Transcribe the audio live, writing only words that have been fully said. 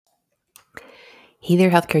Hey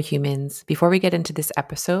there, healthcare humans. Before we get into this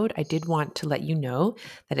episode, I did want to let you know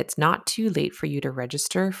that it's not too late for you to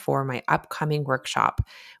register for my upcoming workshop.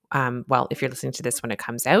 Well, if you're listening to this when it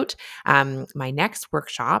comes out, my next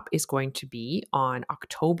workshop is going to be on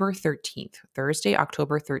October 13th, Thursday,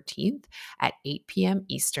 October 13th at 8 p.m.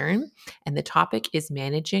 Eastern. And the topic is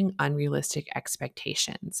managing unrealistic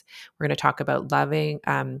expectations. We're going to talk about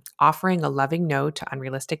offering a loving no to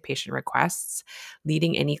unrealistic patient requests,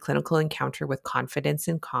 leading any clinical encounter with confidence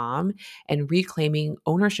and calm, and reclaiming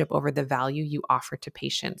ownership over the value you offer to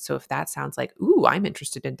patients. So if that sounds like, ooh, I'm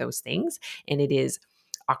interested in those things, and it is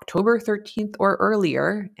October 13th or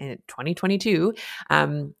earlier in 2022,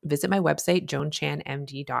 visit my website,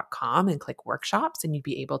 joanchanmd.com, and click workshops, and you'd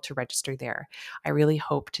be able to register there. I really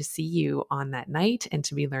hope to see you on that night and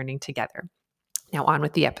to be learning together. Now, on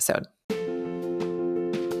with the episode.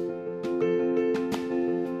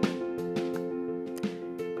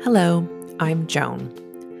 Hello, I'm Joan.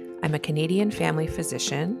 I'm a Canadian family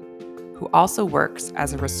physician who also works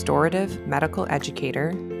as a restorative medical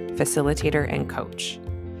educator, facilitator, and coach.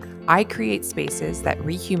 I create spaces that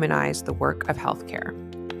rehumanize the work of healthcare.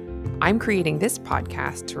 I'm creating this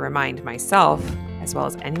podcast to remind myself, as well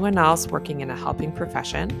as anyone else working in a helping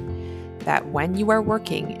profession, that when you are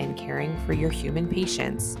working and caring for your human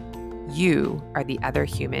patients, you are the other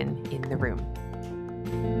human in the room.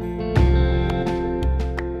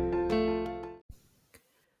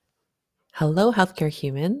 Hello, healthcare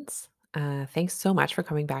humans. Thanks so much for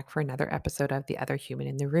coming back for another episode of The Other Human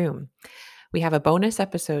in the Room. We have a bonus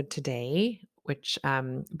episode today, which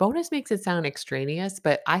bonus makes it sound extraneous,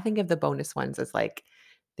 but I think of the bonus ones as like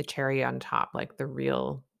the cherry on top, like the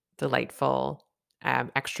real delightful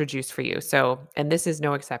extra juice for you. So, and this is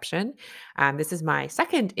no exception. This is my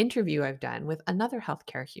second interview I've done with another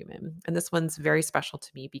healthcare human. And this one's very special to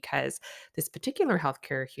me because this particular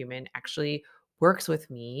healthcare human actually works with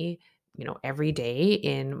me, every day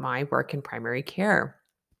in my work in primary care.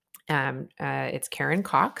 It's Karen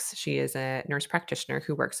Cox. She is a nurse practitioner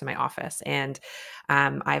who works in my office. And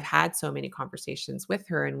I've had so many conversations with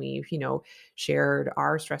her, and we've, shared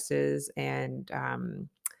our stresses and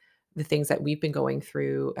the things that we've been going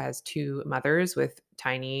through as two mothers with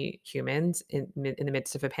tiny humans in the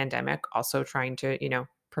midst of a pandemic, also trying to,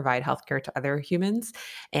 provide healthcare to other humans.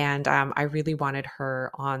 And I really wanted her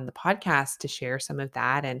on the podcast to share some of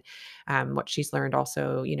that and what she's learned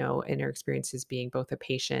also, in her experiences being both a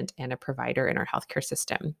patient and a provider in our healthcare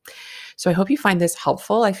system. So I hope you find this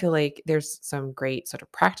helpful. I feel like there's some great sort of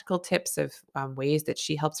practical tips of ways that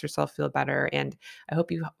she helps herself feel better. And I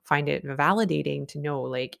hope you find it validating to know,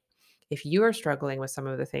 like, if you are struggling with some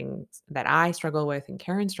of the things that I struggle with and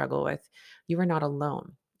Karen struggle with, you are not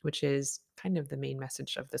alone, which is kind of the main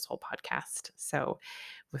message of this whole podcast. So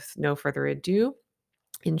with no further ado,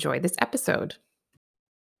 enjoy this episode.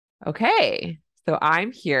 Okay, so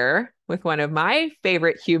I'm here with one of my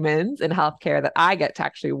favorite humans in healthcare that I get to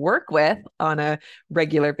actually work with on a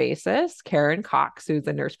regular basis, Karen Cox, who's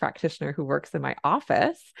a nurse practitioner who works in my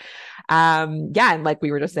office. And like we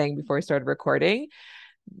were just saying before we started recording,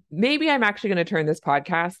 maybe I'm actually going to turn this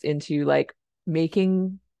podcast into like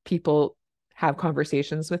making people have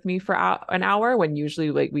conversations with me for an hour, when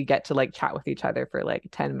usually like we get to like chat with each other for like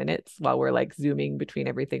 10 minutes while we're like zooming between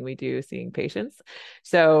everything we do, seeing patients.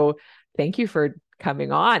 So thank you for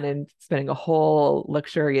coming on and spending a whole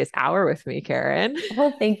luxurious hour with me, Karen.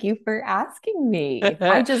 Well, thank you for asking me.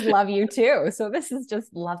 I just love you too. So this is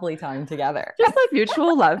just lovely time together. Just a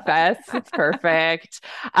mutual love fest. It's perfect.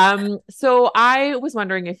 So I was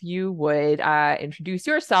wondering if you would introduce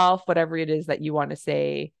yourself, whatever it is that you want to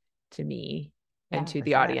say to me and to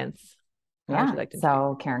the audience. How would you like to introduce?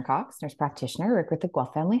 So Karen Cox, nurse practitioner, work with the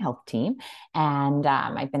Guelph Family Health Team. And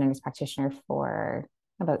I've been a nurse practitioner for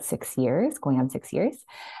about 6 years, going on 6 years.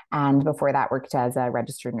 And before that, worked as a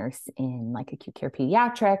registered nurse in like acute care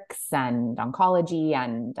pediatrics and oncology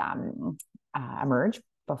and Emerge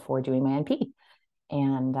before doing my NP.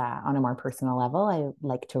 And on a more personal level, I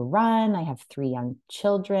like to run. I have 3 young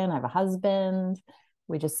children. I have a husband.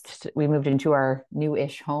 We moved into our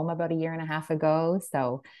new-ish home about a year and a half ago.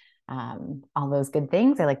 So all those good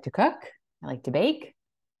things. I like to cook. I like to bake.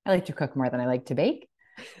 I like to cook more than I like to bake.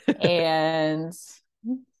 And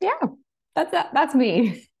yeah, that's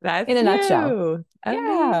me. That's in a nutshell.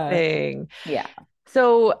 Amazing. Yeah.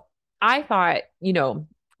 So I thought,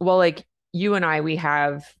 well, like you and we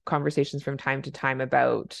have conversations from time to time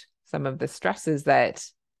about some of the stresses that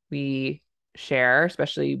we share,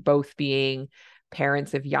 especially both being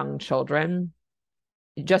parents of young children,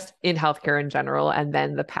 just in healthcare in general, and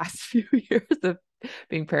then the past few years of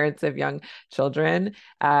being parents of young children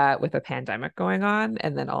with a pandemic going on,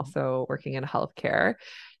 and then also working in healthcare.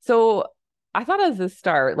 So I thought as a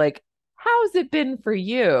start, like, how's it been for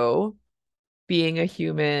you being a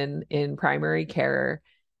human in primary care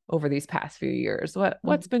over these past few years?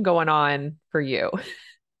 What's been going on for you?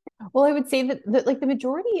 Well, I would say that like the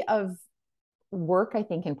majority of work, I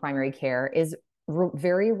think, in primary care is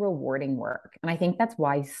very rewarding work. And I think that's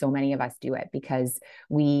why so many of us do it, because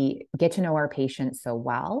we get to know our patients so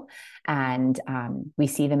well, and we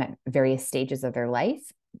see them at various stages of their life,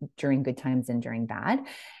 during good times and during bad.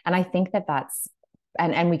 And I think that that's,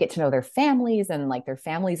 and we get to know their families, and like their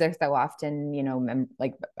families are so often,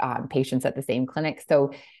 patients at the same clinic.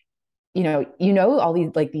 So all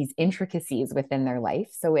these like these intricacies within their life.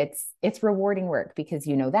 So it's rewarding work, because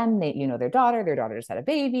them, their daughter just had a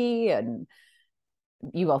baby, and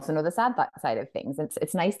you also know the sad side of things.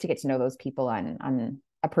 It's nice to get to know those people on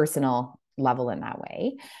a personal level in that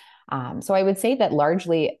way. So I would say that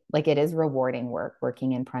largely, like, it is rewarding work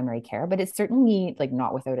working in primary care, but it's certainly like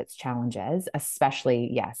not without its challenges, especially,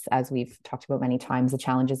 yes, as we've talked about many times, the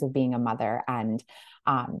challenges of being a mother and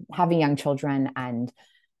having young children. And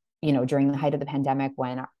during the height of the pandemic,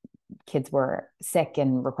 when kids were sick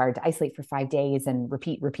and required to isolate for 5 days and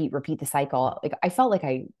repeat the cycle, like, I felt like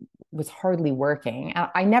I was hardly working.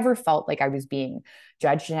 I never felt like I was being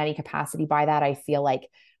judged in any capacity by that. I feel like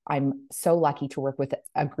I'm so lucky to work with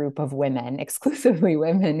a group of women, exclusively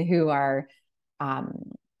women, who are,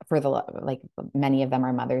 for the like, many of them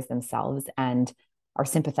are mothers themselves, and are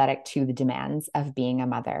sympathetic to the demands of being a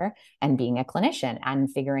mother and being a clinician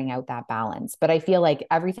and figuring out that balance. But I feel like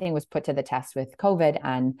everything was put to the test with COVID,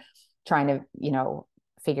 and trying to,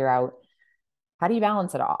 figure out, how do you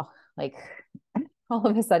balance it all? Like, all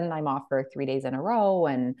of a sudden I'm off for 3 days in a row,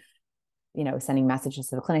 and, sending messages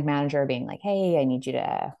to the clinic manager being like, hey, I need you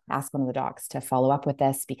to ask one of the docs to follow up with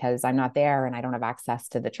this, because I'm not there and I don't have access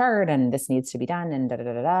to the chart, and this needs to be done, and da da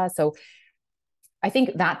da da. So I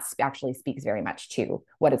think that actually speaks very much to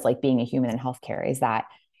what it's like being a human in healthcare, is that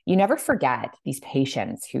you never forget these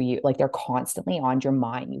patients who you like, they're constantly on your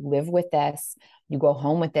mind. You live with this, you go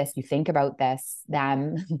home with this, you think about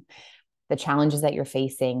them, the challenges that you're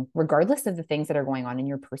facing, regardless of the things that are going on in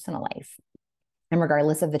your personal life, and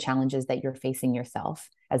regardless of the challenges that you're facing yourself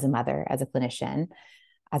as a mother, as a clinician,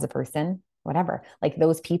 as a person, whatever. Like,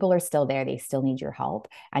 those people are still there. They still need your help.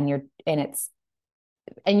 And you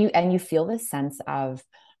feel this sense of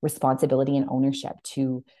responsibility and ownership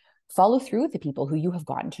to follow through with the people who you have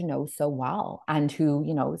gotten to know so well, and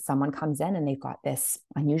who, someone comes in and they've got this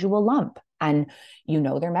unusual lump, and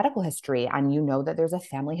their medical history, and that there's a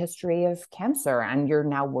family history of cancer, and you're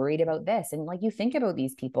now worried about this. And like, you think about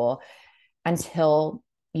these people until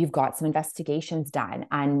you've got some investigations done,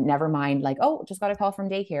 and never mind, like, oh, just got a call from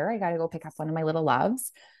daycare, I got to go pick up one of my little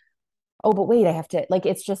loves. Oh, but wait, I have to, like,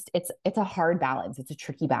 it's a hard balance. It's a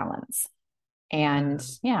tricky balance. And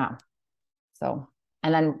Yeah. yeah. So,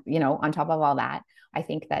 and then, on top of all that, I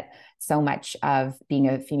think that so much of being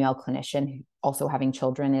a female clinician, also having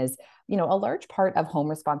children, is, a large part of home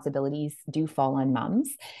responsibilities do fall on moms.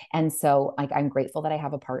 And so, like, I'm grateful that I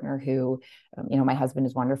have a partner who, my husband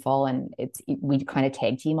is wonderful, and we kind of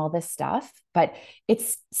tag team all this stuff, but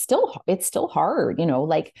it's still hard,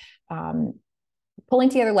 like, pulling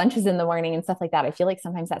together lunches in the morning and stuff like that. I feel like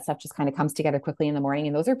sometimes that stuff just kind of comes together quickly in the morning.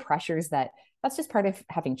 And those are pressures that's just part of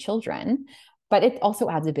having children. But it also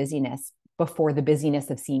adds a busyness before the busyness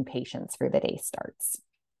of seeing patients for the day starts.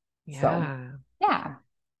 So, Yeah. yeah.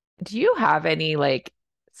 Do you have any like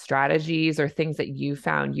strategies or things that you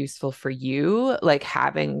found useful for you? Like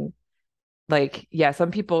having like, yeah,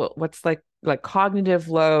 some people, what's like cognitive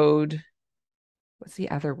load? What's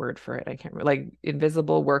the other word for it? I can't remember, like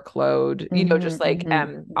invisible workload, just Mm-hmm, like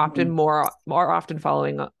mm-hmm, often mm-hmm. more often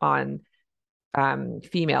following on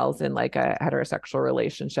females in like a heterosexual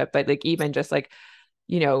relationship, but like even just like,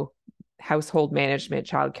 you know, household management,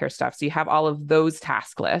 childcare stuff. So you have all of those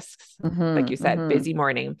task lists, like you Mm-hmm, said, mm-hmm, busy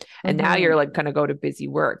morning. And now mm-hmm. you're like gonna go to busy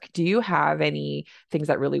work. Do you have any things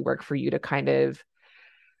that really work for you to kind of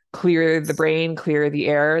clear the brain, clear the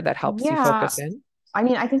air that helps you Yeah. focus in? I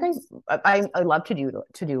mean, I think I love to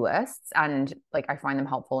do lists, and like, I find them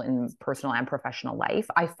helpful in personal and professional life.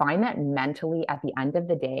 I find that mentally, at the end of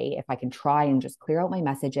the day, if I can try and just clear out my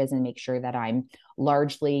messages and make sure that I'm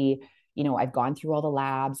largely, I've gone through all the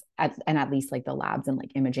labs, and at least like the labs and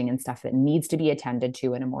like imaging and stuff that needs to be attended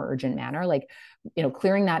to in a more urgent manner, like,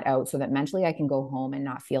 clearing that out so that mentally I can go home and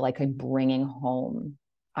not feel like I'm bringing home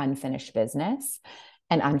unfinished business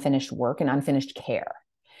and unfinished work and unfinished care.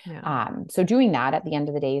 Yeah. So doing that at the end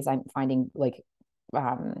of the day, is I'm finding, like,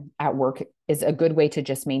 at work is a good way to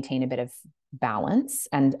just maintain a bit of balance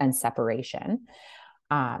and separation.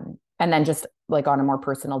 And then just like on a more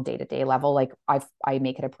personal day-to-day level, like I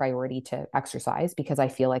make it a priority to exercise because I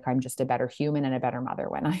feel like I'm just a better human and a better mother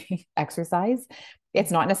when I exercise. It's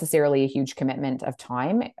not necessarily a huge commitment of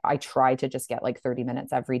time. I try to just get like 30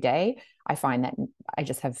 minutes every day. I find that I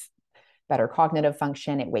just have better cognitive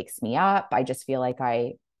function. It wakes me up. I just feel like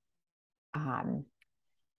I um,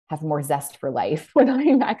 have more zest for life when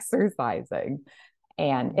I'm exercising.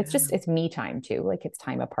 And Yeah. it's me time too. Like it's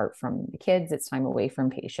time apart from the kids, it's time away from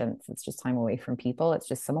patients, it's just time away from people. It's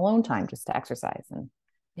just some alone time just to exercise and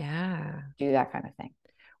Yeah. do that kind of thing.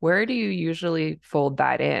 Where do you usually fold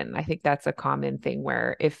that in? I think that's a common thing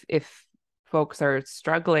where if folks are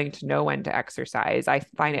struggling to know when to exercise, I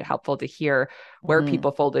find it helpful to hear where Mm-hmm.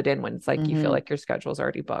 people fold it in when it's like you feel Mm-hmm. like your schedule's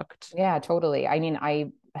already booked. Yeah, totally. I mean,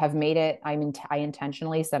 I have made it, I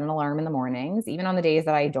intentionally set an alarm in the mornings, even on the days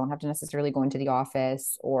that I don't have to necessarily go into the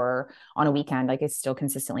office or on a weekend, like I still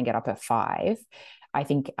consistently get up at 5. I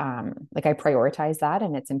think like I prioritize that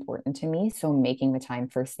and it's important to me. So making the time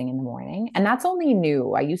first thing in the morning. And that's only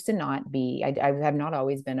new. I used to not be, I have not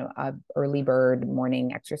always been a early bird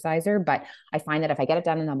morning exerciser, but I find that if I get it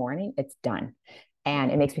done in the morning, it's done.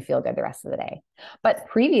 And it makes me feel good the rest of the day. But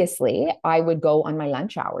previously, I would go on my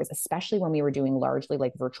lunch hours, especially when we were doing largely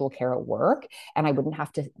like virtual care at work, and I wouldn't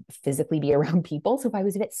have to physically be around people. So if I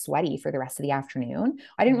was a bit sweaty for the rest of the afternoon,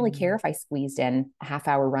 I didn't really care Mm. if I squeezed in a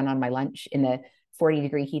half-hour run on my lunch in the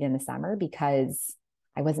 40-degree heat in the summer because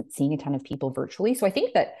I wasn't seeing a ton of people virtually. So I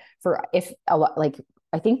think that for if a lot like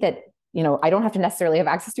I think that I don't have to necessarily have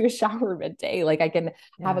access to a shower midday. Like I can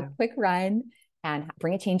have a Yeah. quick run and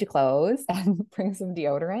bring a change of clothes and bring some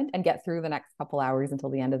deodorant and get through the next couple hours until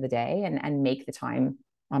the end of the day and make the time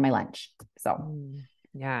on my lunch. So Mm.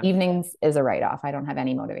 Yeah. evenings is a write off. I don't have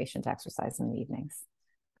any motivation to exercise in the evenings.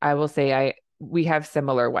 I will say we have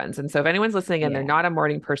similar ones. And so if anyone's listening and they're Yeah, not a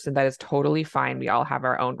morning person, that is totally fine. We all have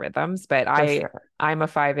our own rhythms, but for sure. I'm a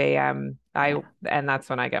 5 a.m. Yeah. And that's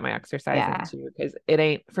when I get my exercise Yeah. into because it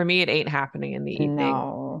ain't for me, it ain't happening in the evening.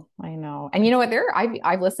 No, I know. And you know what?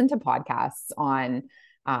 I've listened to podcasts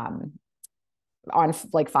um on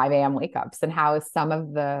like 5 a.m. wake ups and how some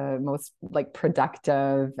of the most like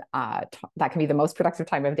productive that can be the most productive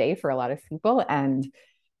time of day for a lot of people. And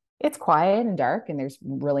it's quiet and dark and there's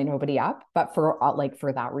really nobody up. But for like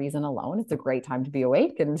for that reason alone, it's a great time to be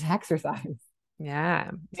awake and to exercise. Yeah.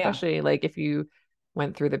 Yeah. Especially like if you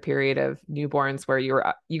went through the period of newborns where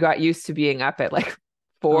you got used to being up at like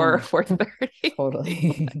Oh 4, my, 4:30.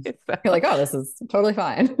 totally. You're So like, oh, this is totally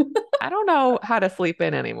fine. I don't know how to sleep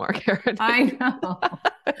in anymore, Karen. I know.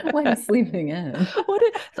 What is sleeping in?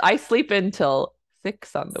 I sleep until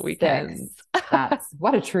 6 on the 6. weekends. That's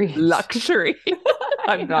what a treat. Luxury. I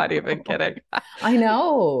I'm not even know. kidding. I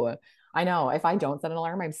know. I know. If I don't set an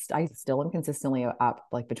alarm, I still am consistently up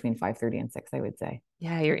like between 5:30 and 6, I would say.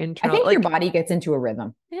 Yeah, your I internal, think your like, body gets into a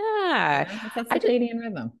rhythm. yeah, It's a I just, circadian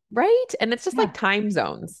rhythm. right. And it's just like Yeah. time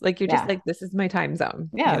zones. Like, you're just Yeah. like, this is my time zone,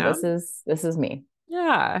 you Yeah. know? This is me.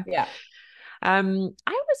 Yeah. Yeah. I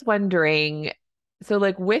was wondering, so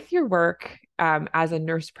like with your work, as a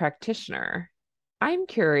nurse practitioner, I'm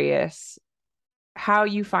curious how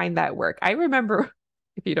you find that work. I remember,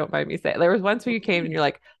 if you don't mind me saying, there was once where you came and you're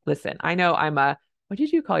like, listen, I know what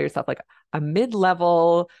did you call yourself? Like a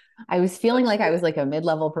mid-level, I was feeling like I was like a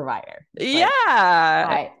mid-level provider. Like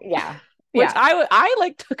yeah. yeah. Which Yeah. I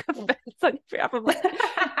like took offense on your behalf. I'm like,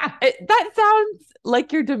 that sounds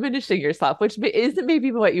like you're diminishing yourself, which isn't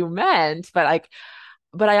maybe what you meant, but like,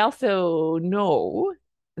 but I also know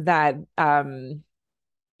that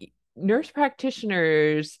nurse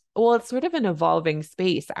practitioners, well, it's sort of an evolving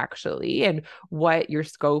space actually, and what your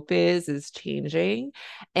scope is changing.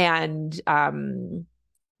 And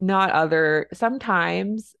not other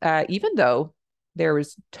sometimes, even though there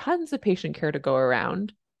was tons of patient care to go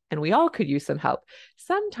around and we all could use some help,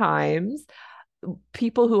 sometimes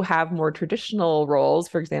people who have more traditional roles,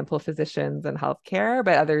 for example, physicians and healthcare,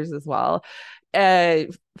 but others as well, uh,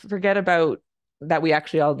 forget about that we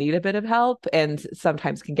actually all need a bit of help and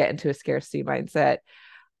sometimes can get into a scarcity mindset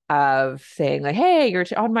of saying like, hey, you're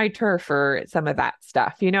on my turf or some of that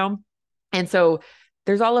stuff, you know? And so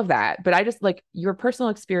there's all of that. But I just like your personal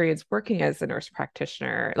experience working as a nurse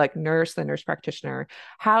practitioner, like nurse and nurse practitioner,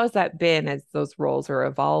 how has that been as those roles are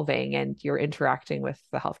evolving and you're interacting with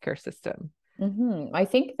the healthcare system? I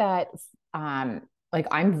think that like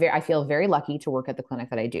I feel very lucky to work at the clinic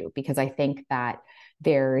that I do because I think that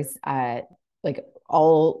there's like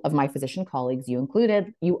all of my physician colleagues, you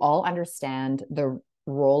included, you all understand the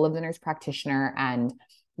role of the nurse practitioner and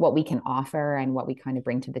what we can offer and what we kind of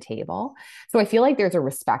bring to the table. So I feel like there's a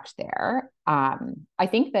respect there. I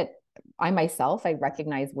think that I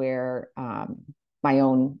recognize where my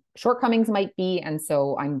own shortcomings might be. And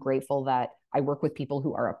so I'm grateful that I work with people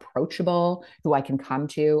who are approachable, who I can come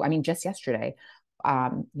to. I mean, just yesterday,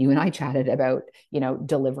 you and I chatted about,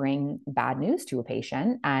 delivering bad news to a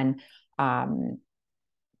patient. And,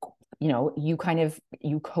 you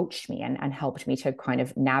coached me and helped me to kind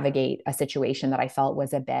of navigate a situation that I felt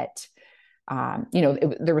was a bit,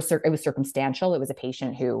 it was circumstantial. It was a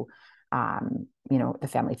patient who, the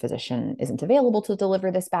family physician isn't available to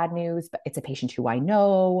deliver this bad news, but it's a patient who I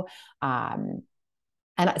know. And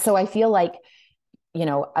so I feel like,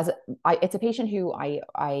 it's a patient who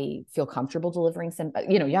I feel comfortable delivering some,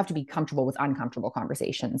 you have to be comfortable with uncomfortable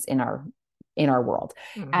conversations in our world.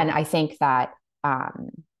 Mm-hmm. And I think that,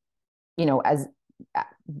 as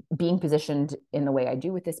being positioned in the way I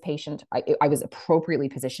do with this patient, I was appropriately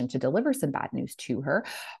positioned to deliver some bad news to her.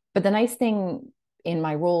 But the nice thing in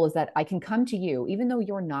my role is that I can come to you, even though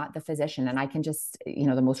you're not the physician, and I can just,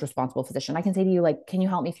 the most responsible physician, I can say to you, like, can you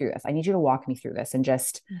help me through this? I need you to walk me through this and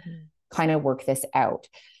just kind of work this out.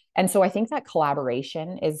 And so I think that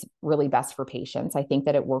collaboration is really best for patients. I think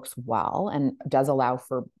that it works well and does allow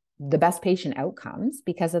for the best patient outcomes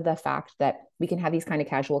because of the fact that we can have these kind of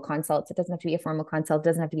casual consults. It doesn't have to be a formal consult. It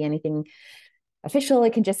doesn't have to be anything official.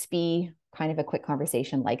 It can just be kind of a quick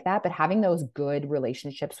conversation like that. But having those good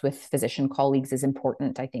relationships with physician colleagues is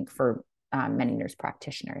important, I think, for many nurse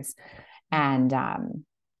practitioners. And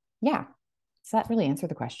yeah, does that really answer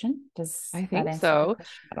the question? Does I that think answer the so.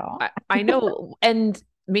 question at all? I know, and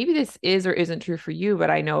maybe this is or isn't true for you,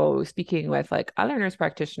 but I know speaking with like other nurse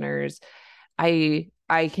practitioners, I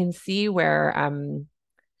can see where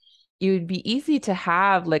it would be easy to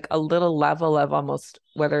have like a little level of almost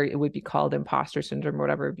whether it would be called imposter syndrome or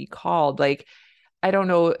whatever it would be called. Like, I don't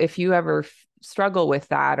know if you ever struggle with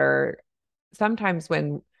that, or sometimes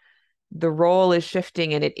when the role is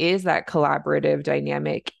shifting and it is that collaborative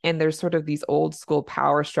dynamic and there's sort of these old school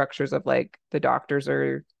power structures of like the doctors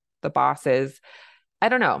or the bosses. I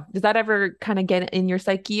don't know. Does that ever kind of get in your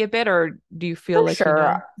psyche a bit, or do you feel For like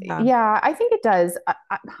sure. yeah. Yeah, I think it does.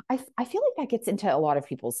 I feel like that gets into a lot of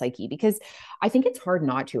people's psyche because I think it's hard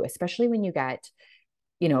not to, especially when you get,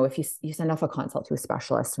 if you send off a consult to a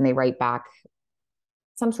specialist and they write back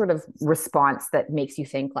some sort of response that makes you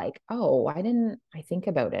think like, oh, why didn't I think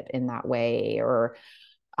about it in that way? Or,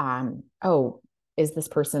 oh, is this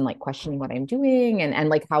person like questioning what I'm doing? And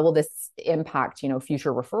like, how will this impact,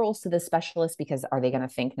 future referrals to this specialist? Because are they going to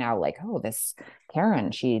think now like, oh, this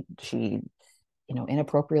Karen, she,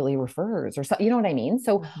 inappropriately refers or so, you know what I mean?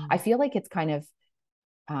 So I feel like it's kind of,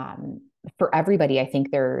 for everybody, I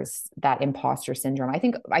think there's that imposter syndrome. I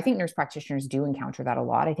think nurse practitioners do encounter that a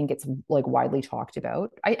lot. I think it's like widely talked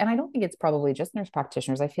about. And I don't think it's probably just nurse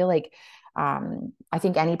practitioners. I feel like I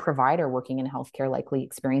think any provider working in healthcare likely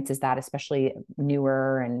experiences that, especially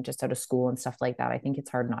newer and just out of school and stuff like that. I think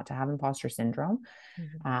it's hard not to have imposter syndrome.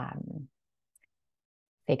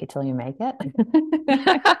 Fake it till you make it.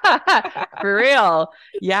 For real.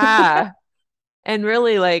 Yeah. And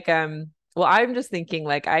really like well, I'm just thinking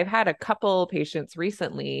like I've had a couple patients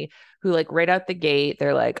recently who like right out the gate,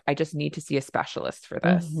 they're like, I just need to see a specialist for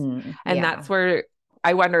this. And Yeah. that's where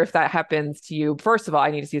I wonder if that happens to you. First of all,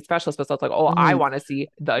 I need to see a specialist, but it's like, oh, I want to see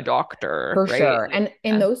the doctor, For right? sure. Like, And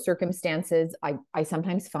in those circumstances, I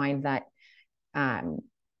sometimes find that um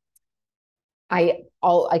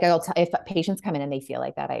I'll tell if patients come in and they feel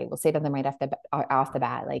like that, I will say to them right off the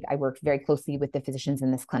bat, like I work very closely with the physicians in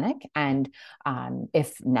this clinic, and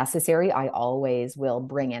if necessary, I always will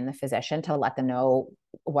bring in the physician to let them know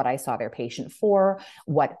what I saw their patient for,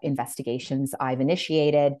 what investigations I've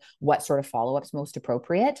initiated, what sort of follow ups most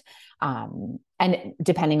appropriate, and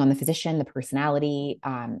depending on the physician, the personality,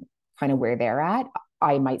 kind of where they're at.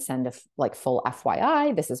 I might send a like full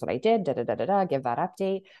FYI, this is what I did, da da da da da, give that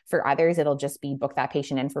update. For others, it'll just be book that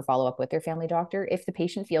patient in for follow up with their family doctor. If the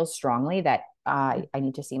patient feels strongly that I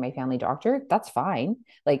need to see my family doctor, that's fine.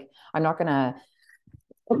 Like I'm not gonna.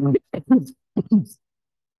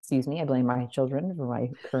 Excuse me, I blame my children for my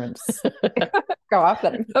current cough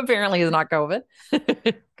that apparently is not COVID.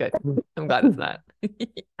 good. I'm glad it's not.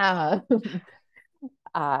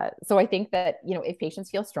 So I think that, if patients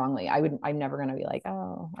feel strongly, I'm never going to be like,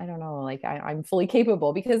 oh, I don't know, like I'm fully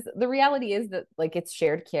capable, because the reality is that like it's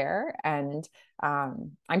shared care, and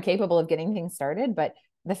I'm capable of getting things started, but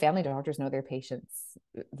the family doctors know their patients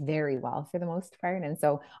very well for the most part. And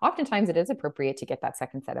so oftentimes it is appropriate to get that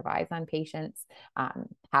second set of eyes on patients,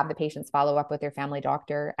 have the patients follow up with their family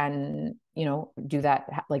doctor and, do that,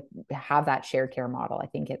 like have that shared care model. I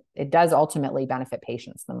think it does ultimately benefit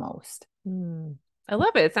patients the most. Hmm. I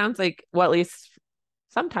love it. It sounds like, well, at least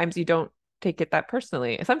sometimes you don't take it that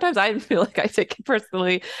personally. Sometimes I feel like I take it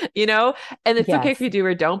personally, you know, and it's okay if Yes. you do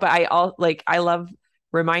or don't, but I love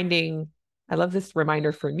reminding, I love this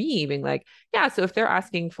reminder for me being like, yeah, so if they're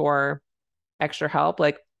asking for extra help,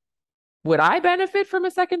 like, would I benefit from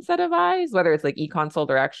a second set of eyes, whether it's like e-consult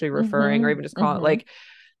or actually referring or Mm-hmm. even just call it Mm-hmm. like,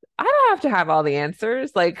 I don't have to have all the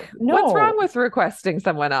answers. Like, what's wrong No, with requesting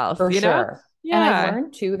someone else, for you know? sure. And I've Yeah.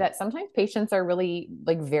 learned too that sometimes patients are really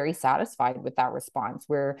like very satisfied with that response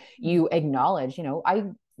where you acknowledge,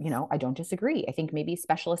 I don't disagree. I think maybe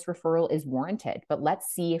specialist referral is warranted, but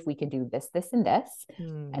let's see if we can do this, this, and this,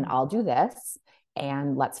 and Hmm. I'll do this,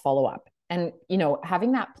 and let's follow up. And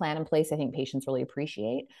having that plan in place, I think patients really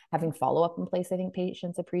appreciate. Having follow up in place, I think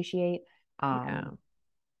patients appreciate. Yeah.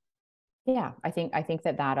 Yeah, I think I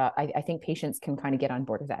think patients can kind of get on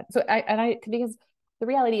board with that. So I because the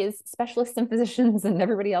reality is specialists and physicians and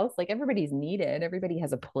everybody else, like everybody's needed, everybody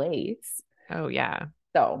has a place. Oh, yeah.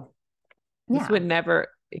 So This yeah, would never,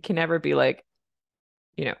 it can never be like,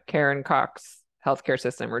 Karen Cox healthcare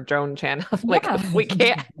system or Joan Chan. Like, yeah, we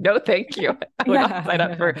can't, no, thank you. I would not sign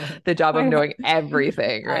up for yeah. the job of I know, knowing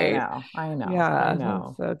everything, I right? know, I know, I Yeah, that's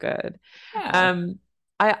know. so good. Yeah. Um,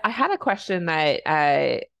 I had a question that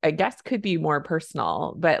I guess could be more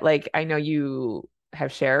personal, but like I know you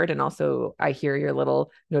have shared, and also I hear your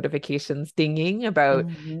little notifications dinging about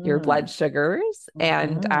your blood Hmm. sugars.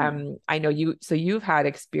 And Hmm. I know so you've had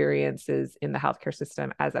experiences in the healthcare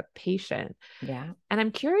system as a patient. Yeah. And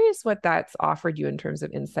I'm curious what that's offered you in terms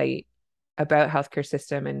of insight about healthcare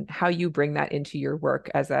system and how you bring that into your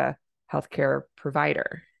work as a healthcare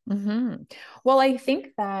provider. Hmm. Well, I think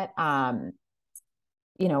that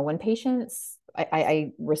when patients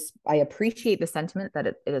I appreciate the sentiment that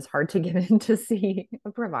it is hard to get in to see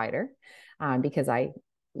a provider, because I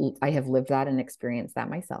have lived that and experienced that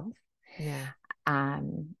myself. Yeah.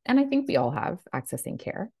 And I think we all have accessing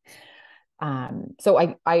care. So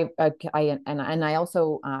I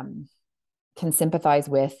also can sympathize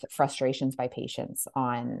with frustrations by patients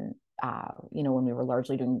on when we were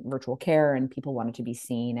largely doing virtual care and people wanted to be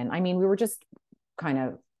seen. And I mean, we were just kind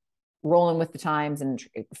of rolling with the times and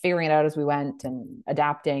figuring it out as we went and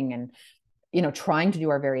adapting and trying to do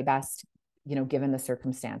our very best given the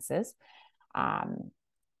circumstances.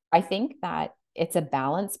 I think that it's a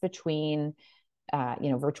balance between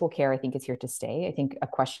virtual care. I think is here to stay. I think a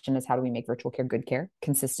question is, how do we make virtual care good care,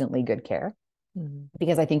 consistently good care, Mhm.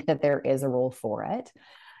 because I think that there is a role for it.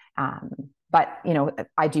 But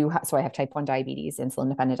so I have type 1 diabetes, insulin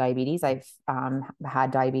dependent diabetes. I've had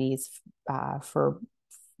diabetes for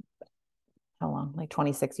how long? Like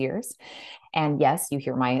 26 years. And yes, you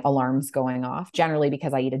hear my alarms going off, generally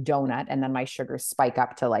because I eat a donut and then my sugars spike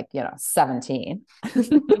up to 17.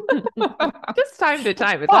 Just time to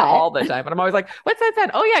time. It's not But all the time. But I'm always like, what's that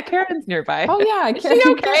sound? Oh yeah, Karen's nearby. oh yeah, Is she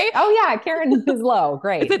Karen, okay? oh yeah, Karen is low. Is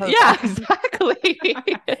Great, it? Yeah, perfect. exactly.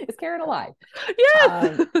 Is Karen alive?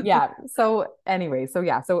 Yes. Yeah. So anyway, so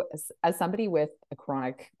yeah. So as somebody with a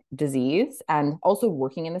chronic disease and also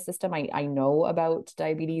working in the system, I know about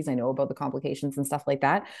diabetes. I know about the complications and stuff like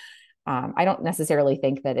that. I don't necessarily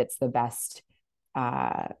think that it's the best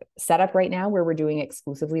uh, setup right now where we're doing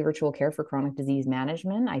exclusively virtual care for chronic disease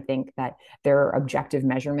management. I think that there are objective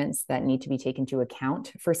measurements that need to be taken into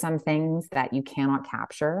account for some things that you cannot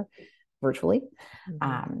capture virtually. Mhm.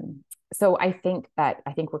 Um, so I think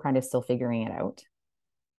we're kind of still figuring it out.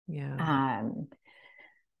 Yeah. Um,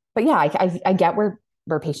 but yeah, I get where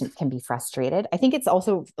patients can be frustrated. I think it's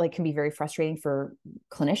also like can be very frustrating for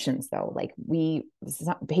clinicians though. Like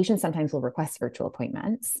patients sometimes will request virtual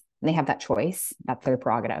appointments and they have that choice. That's their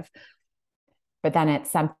prerogative. But then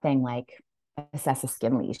it's something like assess a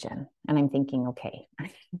skin lesion. And I'm thinking, okay,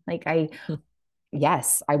 like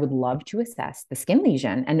yes, I would love to assess the skin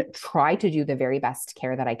lesion and try to do the very best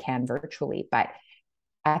care that I can virtually. But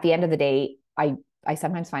at the end of the day, I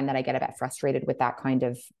sometimes find that I get a bit frustrated with that kind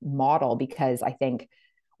of model because I think,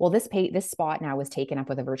 well, this spot now was taken up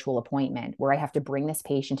with a virtual appointment where I have to bring this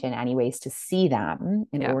patient in anyways to see them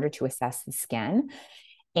in Yeah. order to assess the skin.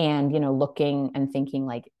 And looking and thinking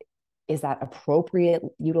like, is that appropriate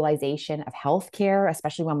utilization of healthcare,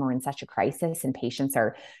 especially when we're in such a crisis and patients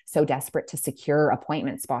are so desperate to secure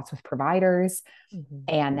appointment spots with providers? Mhm.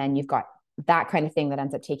 And then you've got that kind of thing that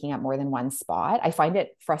ends up taking up more than one spot. I find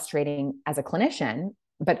it frustrating as a clinician,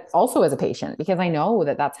 but also as a patient because I know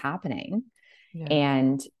that that's happening. Yeah.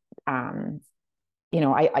 And, um,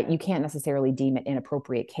 you can't necessarily deem it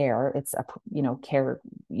inappropriate care. It's care,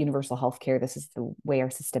 universal health care. This is the way our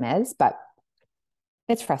system is, but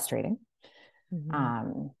it's frustrating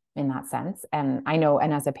Mhm. in that sense. And I know,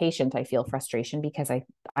 and as a patient, I feel frustration because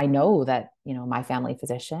I know that, my family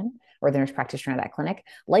physician or the nurse practitioner at that clinic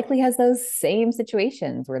likely has those same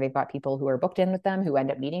situations where they've got people who are booked in with them who end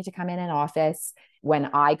up needing to come in an office when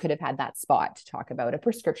I could have had that spot to talk about a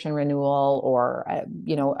prescription renewal or,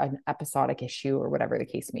 an episodic issue or whatever the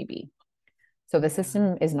case may be. So the Yeah.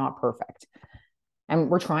 system is not perfect. And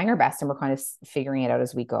we're trying our best and we're kind of figuring it out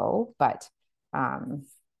as we go, but um,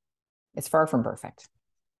 it's far from perfect.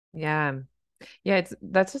 Yeah. Yeah,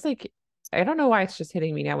 that's just like I don't know why it's just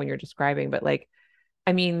hitting me now when you're describing, but like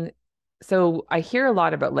I mean, so I hear a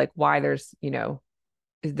lot about like why there's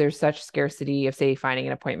such scarcity of say finding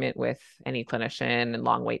an appointment with any clinician and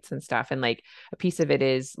long waits and stuff. And like a piece of it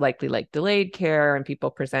is likely like delayed care and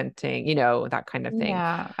people presenting, that kind of thing.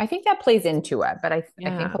 Yeah, I think that plays into it, but I think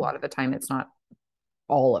Yeah. a lot of the time it's not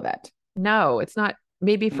all of it. No, it's not.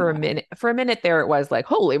 Maybe Yeah. for a minute there, it was like,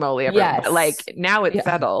 holy moly, everyone. But like Yes. now it's Yeah.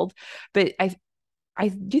 settled. But I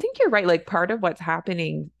do think you're right. Like part of what's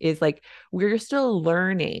happening is like we're still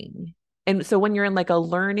learning. And so when you're in like a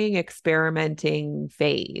learning, experimenting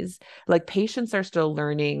phase, like patients are still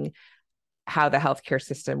learning how the healthcare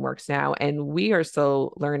system works now. And we are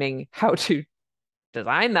still learning how to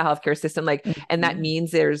design the healthcare system. Like, and that Mhm.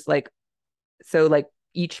 means there's like so like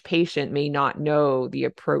each patient may not know the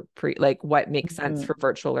appropriate like what makes sense Mhm. for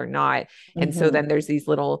virtual or not, and so then Mhm. there's these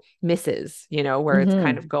little misses, where it's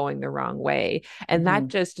kind of Mhm. going the wrong way, and that Mhm.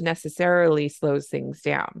 just necessarily slows things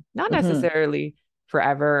down, not Mhm. necessarily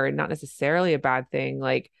forever and not necessarily a bad thing,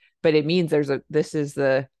 like, but it means this is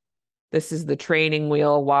the training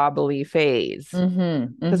wheel wobbly phase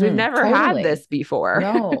Mhm. because we've Mhm. never had Totally. this before.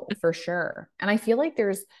 No, for sure. And I feel like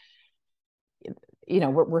there's,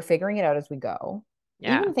 we're figuring it out as we go.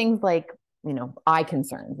 Yeah. Even things like, eye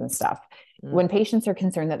concerns and stuff. Mm. When patients are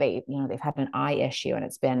concerned that they've had an eye issue and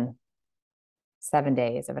it's been 7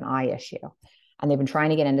 days of an eye issue and they've been trying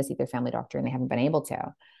to get in to see their family doctor and they haven't been able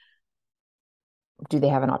to, do they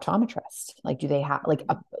have an optometrist? Like, do they have like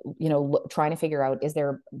trying to figure out, is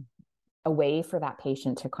there a way for that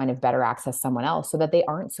patient to kind of better access someone else so that they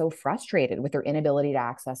aren't so frustrated with their inability to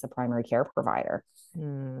access a primary care provider?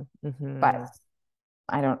 Mm. Hmm. But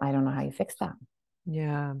I don't know how you fix that.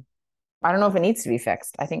 Yeah. I don't know if it needs to be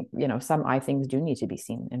fixed. I think, some eye things do need to be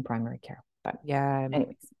seen in primary care. But Yeah.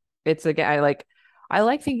 anyways, It's again, I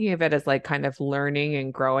like thinking of it as like kind of learning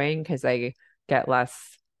and growing because I get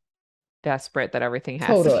less desperate that everything has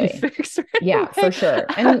to be totally. fixed right Yeah, for away. sure.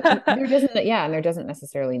 And there doesn't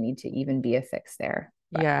necessarily need to even be a fix there.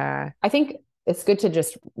 But Yeah. I think it's good to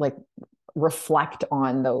just like reflect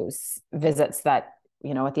on those visits that,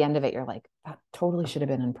 at the end of it, you're like, that totally should have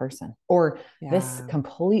been in person. Or this Yeah.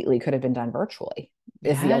 completely could have been done virtually,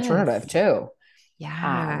 is the alternative Yes. too.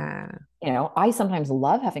 Um, Yeah. I sometimes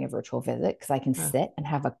love having a virtual visit because I can Uh, sit and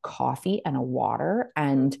have a coffee and a water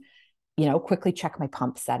and, quickly check my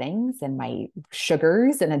pump settings and my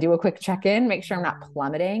sugars and I do a quick check in, make sure I'm not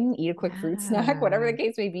plummeting, eat a quick fruit snack, whatever yeah. the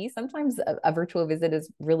case may be. Sometimes a virtual visit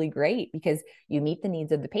is really great because you meet the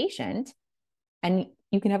needs of the patient and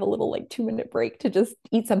you can have a little like 2-minute break to just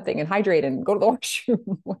eat something and hydrate and go to the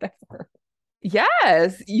washroom, whatever.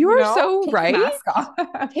 Yes, you are so Take your right. mask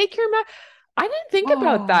off. Take your mask. I didn't think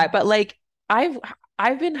about that, Oh, but like I've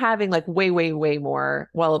I've been having like way, way, way more.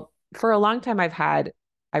 Well, for a long time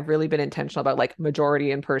I've really been intentional about like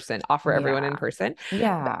majority in person, offer everyone in yeah. person.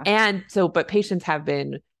 Yeah. And so, but patients have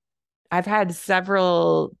been, I've had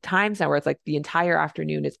several times now where it's like the entire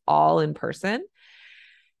afternoon is all in person.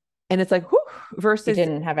 And it's like, whew, You versus,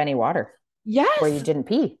 didn't have any water or you yes, didn't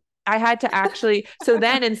pee. I had to actually. So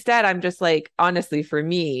then instead, I'm just like, honestly, for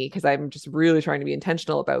me, because I'm just really trying to be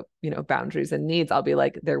intentional about, boundaries and needs, I'll be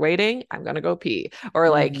like, they're waiting, I'm going to go pee. Or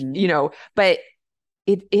like, Mm-hmm. but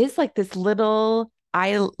it is like this little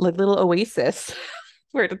oasis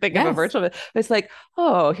where to think of a Yes. virtual, it's like,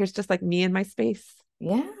 oh, here's just like me and my space.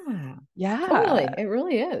 Yeah. Yeah. Totally. It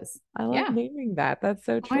really is. I like Yeah. naming that. That's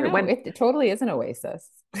so I true. know. When, It totally is an oasis.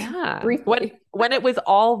 yeah, when, Briefly. when it was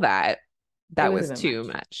all that, It that was a was bit too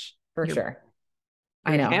much much. for Your, sure.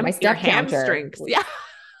 I know. My your step counter. hamstrings. Yeah.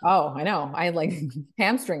 Oh, I know. I had like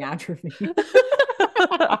hamstring atrophy.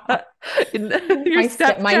 Your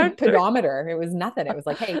step My counter. pedometer, it was nothing. It was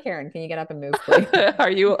like, hey, Karen, can you get up and move, please? Are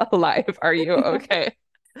you alive? Are you okay?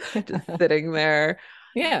 Just sitting there.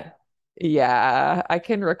 Yeah. Yeah, I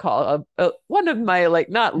can recall one of my like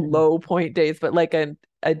not Mhm. low point days, but like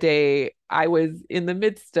a day I was in the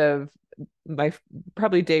midst of my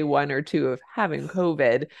probably day 1 or 2 of having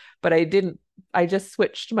COVID, but I just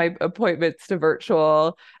switched my appointments to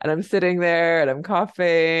virtual, and I'm sitting there and I'm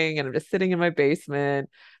coughing and I'm just sitting in my basement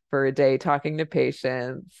for a day talking to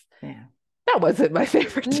patients. Yeah. That wasn't my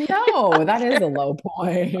favorite day of No, that is a healthcare. low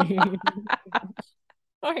point.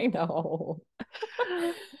 I know.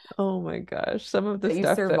 Oh my gosh, some of the But you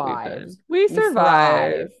stuff that we've survived. done. We You thrive.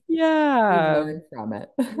 survived. You've Yeah, learned from it.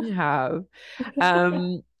 we have.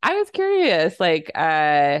 I was curious, like,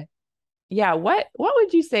 yeah, what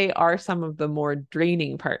would you say are some of the more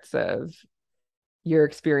draining parts of your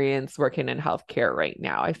experience working in healthcare right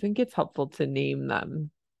now? I think it's helpful to name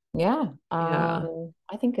them. Yeah, Yeah.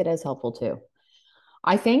 I think it is helpful too.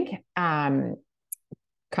 I think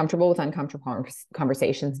comfortable with uncomfortable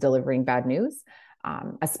conversations, delivering bad news,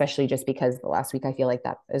 especially just because the last week I feel like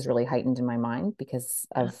that is really heightened in my mind because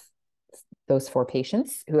of those 4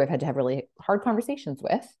 patients who I've had to have really hard conversations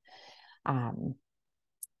with. Um,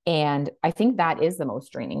 and I think that is the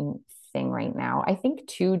most draining thing right now. I think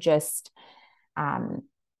too, just um,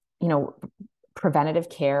 you know, preventative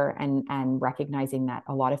care and recognizing that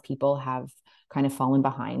a lot of people have kind of fallen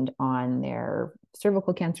behind on their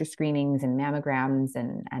cervical cancer screenings and mammograms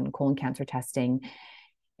and colon cancer testing.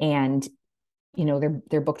 And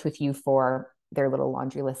they're booked with you for their little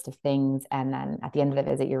laundry list of things, and then at the end of the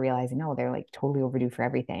visit you're realizing, oh, they're like totally overdue for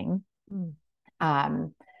everything. Mm.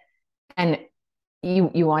 um and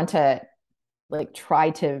you want to like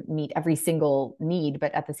try to meet every single need,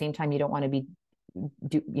 but at the same time you don't want to be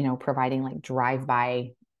providing like drive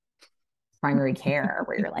by primary care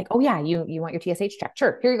where you're like, oh yeah, you want your TSH check,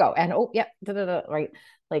 sure, here you go, and oh yeah, right,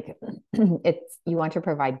 like it's, you want to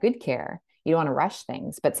provide good care, you don't want to rush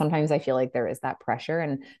things, but sometimes I feel like there is that pressure,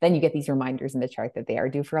 and then you get these reminders in the chart that they are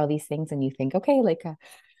due for all these things, and you think, okay, like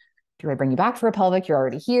do I bring you back for a pelvic? You're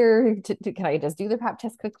already here. Can I just do the pap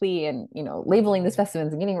test quickly? And, labeling the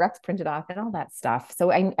specimens and getting recs printed off and all that stuff.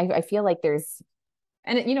 So I feel like there's,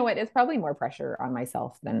 and you know what, it's probably more pressure on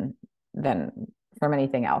myself than from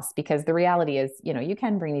anything else, because the reality is, you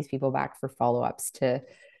can bring these people back for follow-ups to,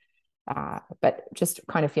 but just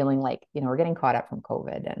kind of feeling like, we're getting caught up from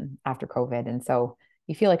COVID and after COVID. And so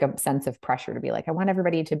you feel like a sense of pressure to be like, I want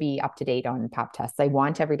everybody to be up to date on pap tests. I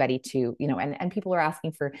want everybody to, and people are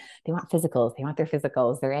asking for, they want physicals, they want their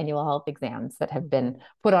physicals, their annual health exams that have been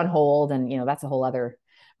put on hold. And, that's a whole other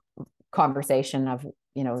conversation of,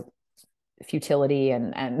 futility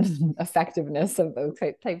and effectiveness of those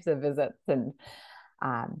types of visits. And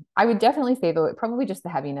I would definitely say though, probably just the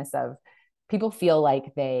heaviness of people feel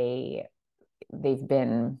like they've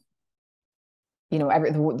been,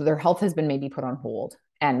 their health has been maybe put on hold,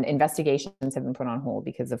 and investigations have been put on hold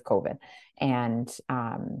because of COVID. And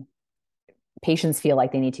patients feel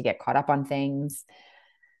like they need to get caught up on things.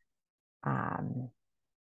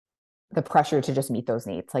 The pressure to just meet those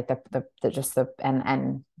needs, like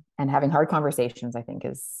and having hard conversations, I think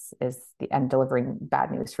is and delivering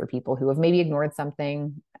bad news for people who have maybe ignored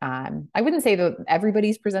something. I wouldn't say that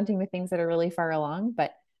everybody's presenting with things that are really far along,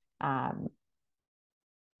 but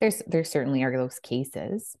there certainly are those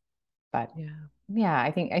cases. But yeah,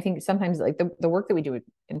 I think sometimes like the work that we do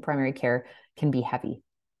in primary care can be heavy,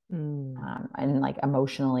 and like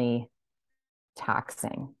emotionally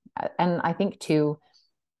taxing. And I think too,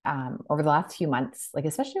 over the last few months, like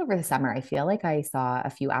especially over the summer, I feel like I saw a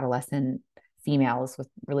few adolescent females with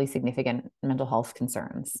really significant mental health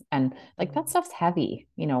concerns. And like that stuff's heavy.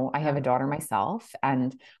 I have a daughter myself.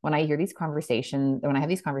 And when I have these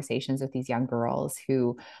conversations with these young girls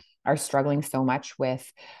who are struggling so much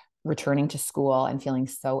with returning to school and feeling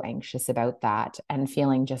so anxious about that, and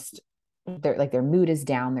feeling just their mood is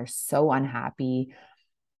down, they're so unhappy.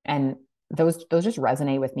 And those just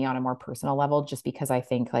resonate with me on a more personal level, just because I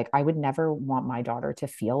think like I would never want my daughter to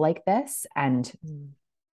feel like this. And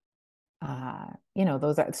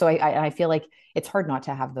those are, so I feel like it's hard not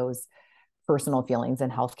to have those personal feelings in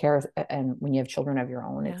healthcare. And when you have children of your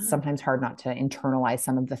own, it's sometimes hard not to internalize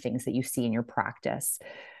some of the things that you see in your practice.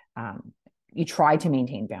 You try to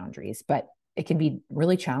maintain boundaries, but it can be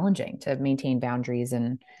really challenging to maintain boundaries.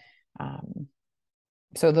 And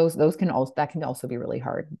so those can also be really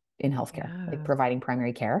hard in healthcare, like providing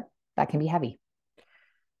primary care, that can be heavy.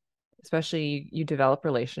 Especially you develop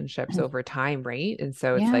relationships over time, right? And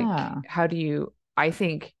so it's like, Yeah. how do you, I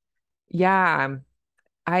think, yeah,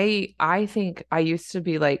 I think I used to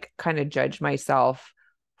be like kind of judge myself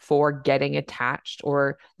for getting attached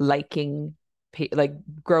or liking like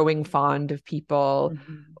growing fond of people,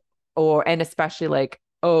 Mm-hmm. or and especially like,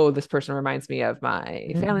 oh, this person reminds me of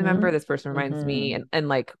my family Mm-hmm. member, this person reminds me, Mm-hmm. and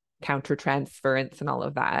like counter transference and all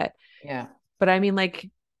of that. Yeah. But I mean,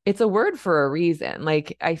 like it's a word for a reason.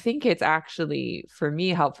 Like, I think it's actually for me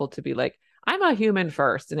helpful to be like, I'm a human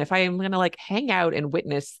first. And if I am going to like hang out and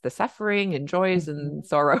witness the suffering and joys and Mhm.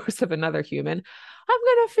 sorrows of another human, I'm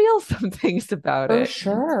going to feel some things about For it.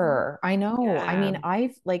 sure. I know. I Yeah. mean,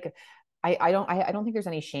 I've like I don't think there's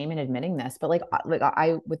any shame in admitting this, but like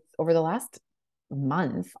I with over the last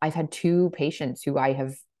month, I've had two patients who I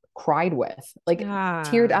have cried with, like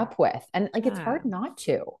teared Yeah. up with. And like it's Yeah. hard not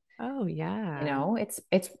to. Oh, You yeah. know,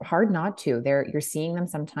 it's hard not to. You're seeing them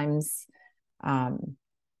sometimes um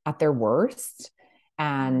at their worst,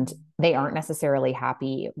 and Mm. they aren't necessarily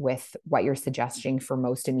happy with what you're suggesting for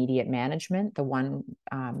most immediate management. The one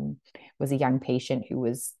was a young patient who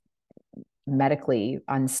was medically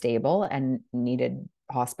unstable and needed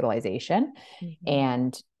hospitalization. Mhm.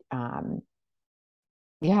 And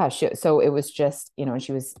yeah, so it was just, you know,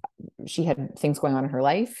 she had things going on in her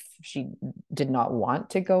life. She did not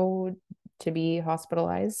want to go to be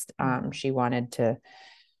hospitalized. Mhm. She wanted to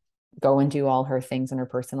go and do all her things in her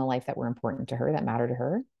personal life that were important to her, that mattered to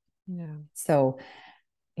her. Yeah. So,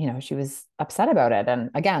 you know, she was upset about it. And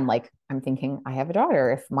again, like I'm thinking, I have a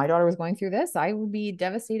daughter. If my daughter was going through this, I would be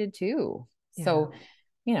devastated too. Yeah. So,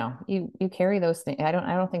 you know, you carry those things. I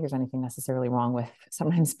don't think there's anything necessarily wrong with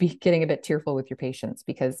sometimes be getting a bit tearful with your patients,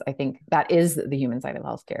 because I think that is the human side of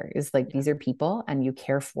healthcare, is like Yeah. these are people and you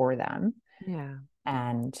care for them. Yeah.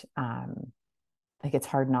 And like it's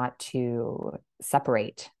hard not to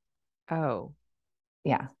separate. Oh,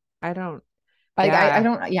 Yeah. I don't. I Yeah.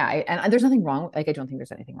 don't, yeah. And there's nothing wrong. Like, I don't think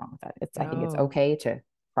there's anything wrong with that. I think it's No, okay to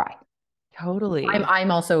cry. totally.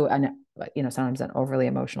 I'm also you know, sometimes an overly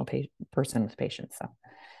emotional person with patients. So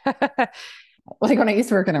like when I used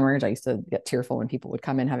to work in Emerge, I used to get tearful when people would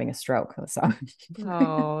come in having a stroke. So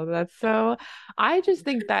Oh, that's so. I just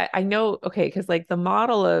think that I know, okay, because like the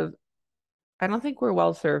model of, I don't think we're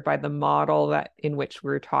well served by the model that in which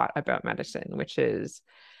we're taught about medicine, which is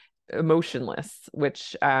emotionless,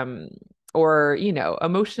 which or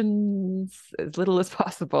emotions as little as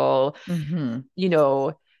possible. hmm You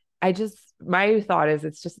know, I just my thought is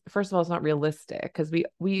it's just first of all it's not realistic because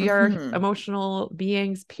we are hmm emotional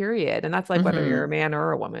beings, period, and that's like whether you're a hmm man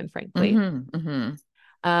or a woman, frankly. hmm hmm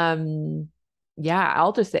Um, yeah,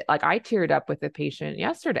 I'll just say like I teared up with a patient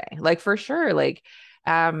yesterday, like for sure, like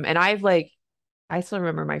and I've like I still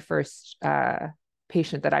remember my first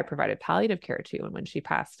patient that I provided palliative care to, and when she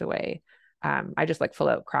passed away, I just like full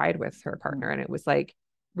out cried with her partner, and it was like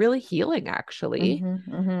really healing, actually. hmm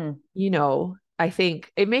hmm I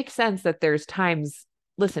think it makes sense that there's times,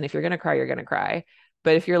 listen, if you're gonna cry, you're gonna cry.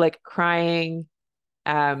 But if you're like crying,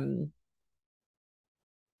 um,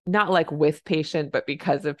 not like with patient, but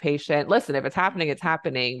because of patient. Listen, if it's happening, it's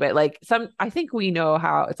happening. But like I think we know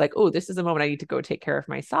how it's like, oh, this is a moment I need to go take care of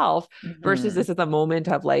myself versus hmm this is a moment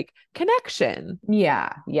of like connection,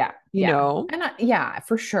 Yeah, yeah, you yeah. know? And yeah,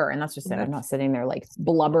 for sure. And that's just And it. I'm not that's sitting there like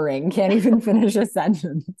blubbering, can't even finish a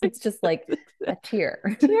sentence. It's just like a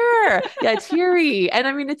tear. tear. Yeah, teary. And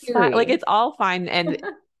I mean, it's fine. Like, Teary. it's all fine. And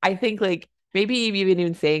I think, like, maybe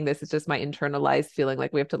even saying this is just my internalized feeling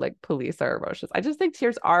like we have to like police our emotions. I just think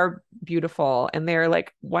tears are beautiful and they're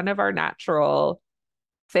like one of our natural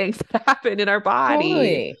things that happen in our body.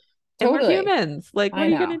 Totally. And we're Totally. humans. Like, what I are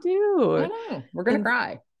you know. gonna do? I know. We're gonna And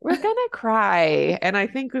cry. we're gonna cry. And I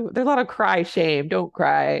think there's a lot of cry shame. Don't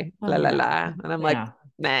cry. La I la know. la. And I'm like, Yeah.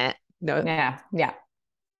 nah, no, Yeah. Yeah.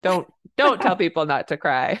 don't tell people not to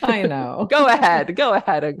cry. I know. Go ahead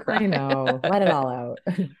and I cry. know. Let it all out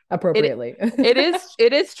It appropriately.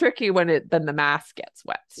 it is tricky when then the mask gets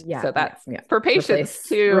wet. Yeah. So Yeah. that's Yeah. for patients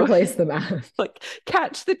to Replace the math. like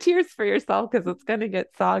catch the tears for yourself because it's gonna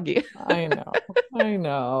get soggy. I know. I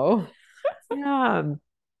know. Yeah.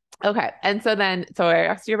 Okay. And so I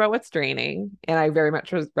asked you about what's draining, and I very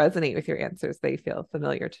much resonate with your answers. They feel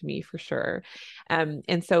familiar to me for sure.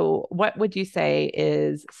 And so what would you say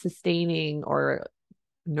is sustaining or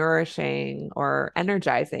nourishing or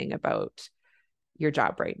energizing about your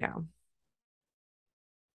job right now?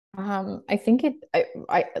 I think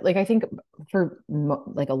I think for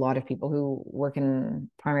like a lot of people who work in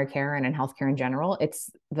primary care and in healthcare in general,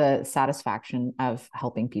 it's the satisfaction of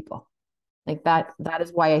helping people. Like that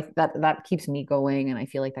is why that keeps me going, and I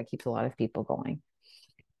feel like that keeps a lot of people going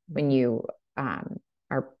when Mhm. you um,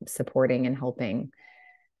 are supporting and helping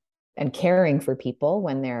and caring for people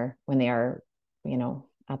when they are, you know,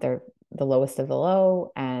 at the lowest of the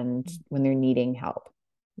low, and when they're needing help.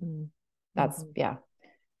 Mhm. That's Mhm. yeah,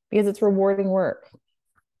 because it's rewarding work.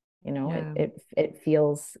 You know, Yeah. it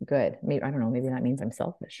feels good. Maybe I don't know, maybe that means I'm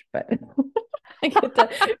selfish, but I get to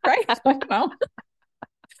right. I don't know.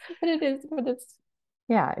 But it is, but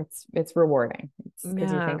Yeah, it's rewarding. It's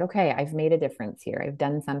because you think, Yeah. okay, I've made a difference here. I've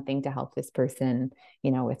done something to help this person,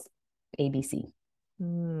 with ABC.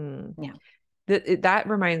 Hmm. Yeah. That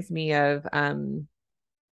reminds me of can't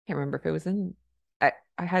remember if it was in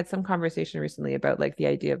I had some conversation recently about like the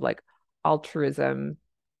idea of like altruism,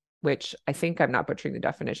 which I think I'm not butchering the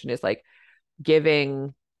definition, is like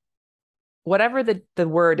giving whatever the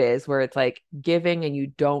word is, where it's like giving and you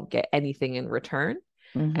don't get anything in return.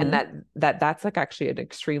 And Mm-hmm. that's like actually an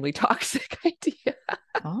extremely toxic idea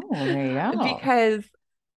Oh, there you go. because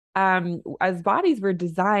as bodies we're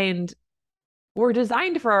designed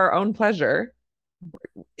for our own pleasure,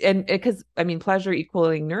 and because I mean pleasure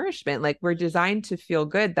equaling nourishment, like we're designed to feel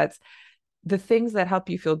good. That's the things that help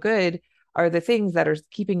you feel good are the things that are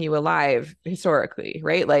keeping you alive historically,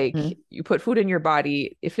 right? Like Mm-hmm. you put food in your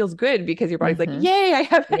body, it feels good because your body's like, Mm-hmm. yay, I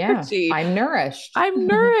have Yeah, energy. I'm nourished. I'm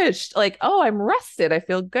nourished. Like, oh, I'm rested. I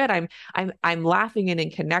feel good. I'm laughing and in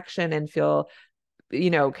connection and feel,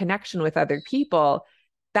 connection with other people.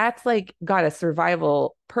 That's like got a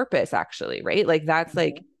survival purpose actually, right?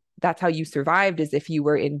 That's how you survived, is if you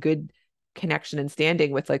were in good connection and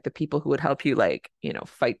standing with like the people who would help you, like,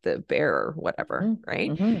 fight the bear or whatever, Mm-hmm.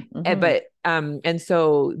 right? Mm-hmm. And Mm-hmm. but and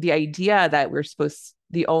so the idea that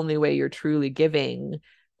the only way you're truly giving,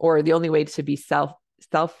 or the only way to be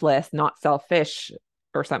selfless, not selfish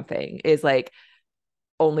or something, is like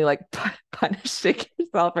only like punishing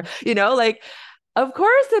yourself, or like, of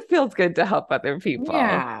course it feels good to help other people,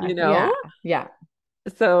 Yeah, yeah, yeah.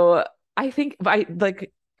 so I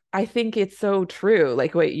think it's so true,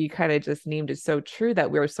 like what you kind of just named is so true,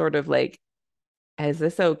 that we're sort of like, is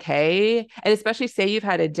this okay? And especially say you've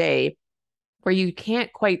had a day where you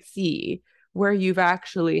can't quite see where you've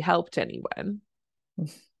actually helped anyone.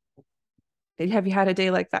 Have you had a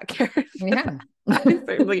day like that, Karen? Yeah. I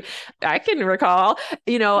certainly, I can recall,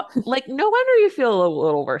 like no wonder you feel a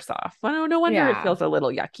little worse off. No wonder it Yeah, feels a little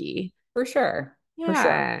yucky. for sure. For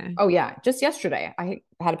sure. Yeah. Oh, yeah. Just yesterday, I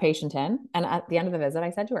had a patient in, and at the end of the visit,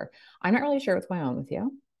 I said to her, I'm not really sure what's going on with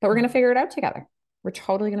you, but we're going to figure it out together. We're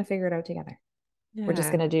totally going to figure it out together. We're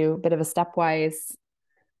just Yeah. going to do a bit of a stepwise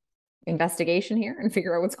investigation here and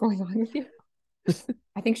figure out what's going on with you.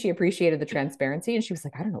 I think she appreciated the transparency and she was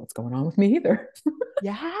like, I don't know what's going on with me either.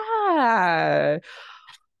 Yeah.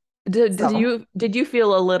 Did So, you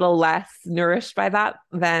feel a little less nourished by that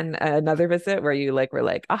than another visit where you like were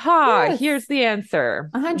like, aha, yes, here's the answer?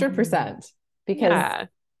 Mhm. 100%. Because Yeah.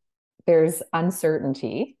 there's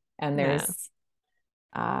uncertainty and Yeah. there's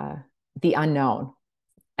uh, the unknown.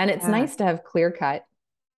 And it's Yeah. nice to have Mm. clear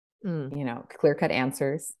cut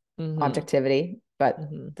answers, Hmm. objectivity, but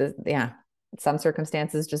Hmm. yeah, some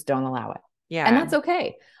circumstances just don't allow it. And Yeah. that's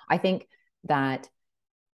okay. I think that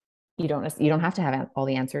you don't have to have all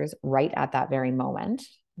the answers right at that very moment.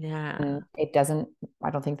 Yeah. And it doesn't, I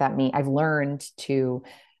don't think that I've learned to,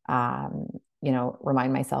 um,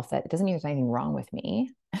 remind myself that it doesn't mean there's anything wrong with me.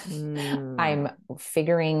 I'm Mm.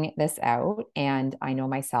 figuring this out and I know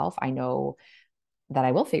myself. I know that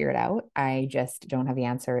I will figure it out. I just don't have the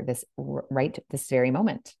answer right this very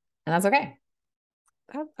moment. And that's okay.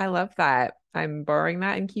 I love that. I'm borrowing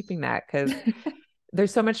that and keeping that because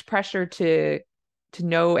there's so much pressure to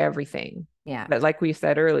know everything. Yeah. But like we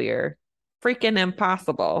said earlier, freaking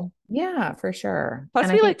impossible. Yeah, for sure. Plus,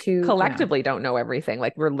 And I we think like too, yeah, collectively don't know everything.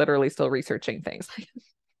 Like we're literally still researching things,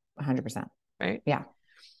 100%. right? Yeah.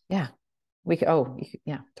 Yeah.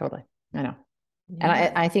 Yeah, totally. I know. And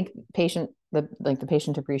Yeah. I think the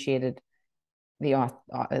patient appreciated the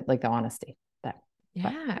honesty that,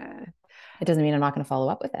 but Yeah. it doesn't mean I'm not going to follow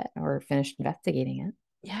up with it or finish investigating it.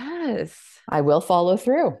 Yes. I will follow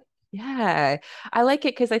through. Yeah. I like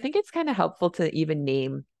it because I think it's kind of helpful to even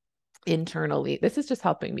name internally. This is just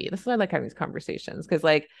helping me. This is why I like having these conversations because,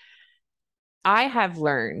 like, I have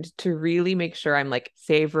learned to really make sure I'm like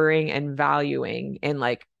savoring and valuing and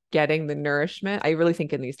like getting the nourishment. I really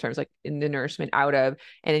think in these terms, like in the nourishment out of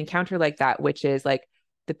an encounter like that, which is like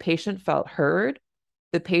the patient felt heard,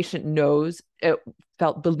 the patient knows it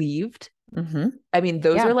felt believed. Mm-hmm. I mean,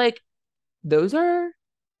 Yeah, those are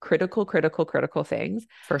critical, critical, critical things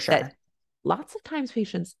for that sure. lots of times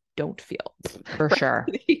patients don't feel, For sure.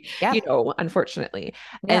 right? Yep. Unfortunately.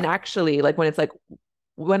 And Yep. actually, like when it's like,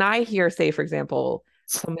 when I hear, say, for example,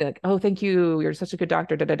 something like, oh, thank you, you're such a good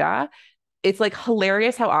doctor, da da da, it's like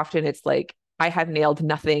hilarious how often it's like, I have nailed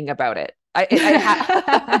nothing about it.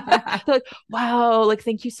 They're like, wow, like,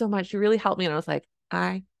 thank you so much. You really helped me. And I was like,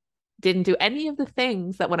 I didn't do any of the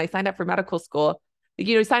things that when I signed up for medical school,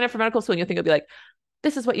 you sign up for medical school and you think it'll be like,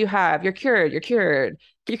 this is what you have. You're cured. You're cured.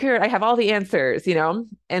 You're cured. I have all the answers,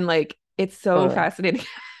 And like, it's so Totally. fascinating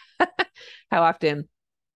how often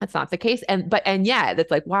that's not the case. And yeah,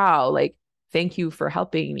 that's like, wow, like, thank you for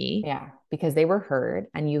helping me. Yeah, because they were heard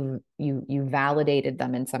and you validated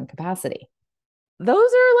them in some capacity. Those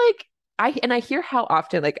are like, I hear how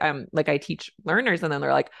often like I teach learners and then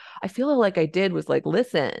they're like, I feel like I did was like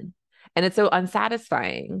listen. And it's so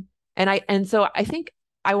unsatisfying. And so I think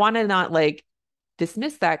I want to not like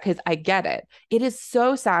dismiss that because I get it. It is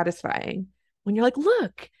so satisfying when you're like,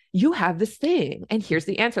 look, you have this thing, and here's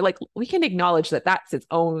the answer. Like we can acknowledge that that's its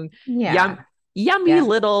own Yeah. yummy Yeah.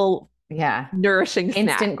 little Yeah. nourishing snack.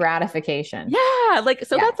 Instant gratification. Yeah, like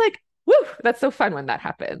so Yeah. that's like, woo, that's so fun when that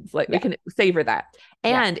happens. Like we Yeah. can savor that.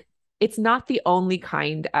 Yeah. And it's not the only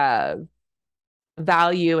kind of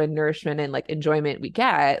value and nourishment and like enjoyment we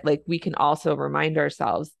get. Like we can also remind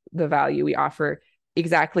ourselves the value we offer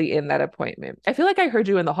exactly in that appointment. I feel like I heard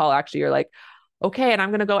you in the hall actually. You're like, okay, and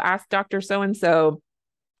I'm gonna go ask Dr. So and so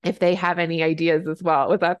if they have any ideas as well.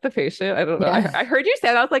 Was that the patient? I don't know. Yeah. I heard you say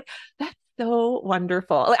that. I was like, that's so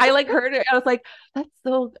wonderful. Like, I like heard it. I was like, that's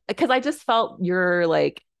so because I just felt you're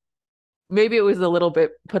like maybe it was a little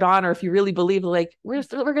bit put on, or if you really believe like we're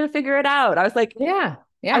gonna figure it out. I was like, Yeah. I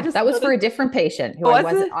Yeah. just That was for noticed. a different patient who Oh,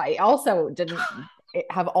 was it? I also didn't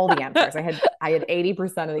have all the answers. I had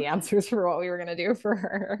 80% of the answers for what we were gonna do for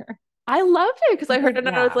her. I loved it because I heard it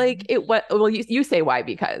and I was Yeah. like, it what well you say why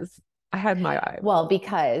because I had my eye. Well,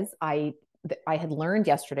 because I had learned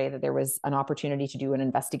yesterday that there was an opportunity to do an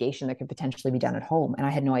investigation that could potentially be done at home, and I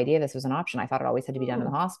had no idea this was an option. I thought it always had to be done in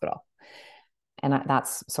the Oh, hospital. And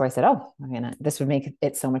that's so I said, oh, this would make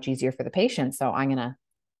it so much easier for the patient. So I'm gonna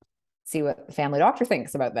see what the family doctor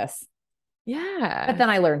thinks about this. But yeah. then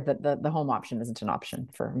I learned that the home option isn't an option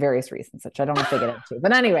for various reasons, which I don't have to get into.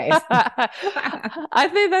 But anyways, I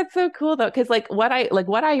think that's so cool though, because like what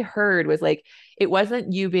I heard was like it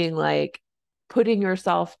wasn't you being like putting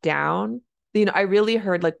yourself down. You know, I really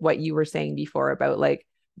heard like what you were saying before about like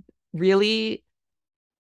really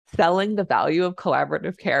selling the value of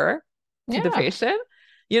collaborative care to the yeah, patient.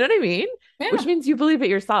 You know what I mean? Which yeah. means you believe it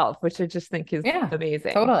yourself, which I just think is Yeah,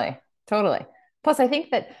 amazing. totally. Totally. Plus, I think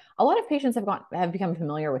that a lot of patients have become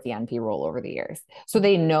familiar with the NP role over the years. So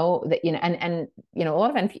they know that, and a lot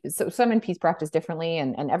of NP, so some NPs practice differently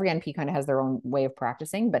and every NP kind of has their own way of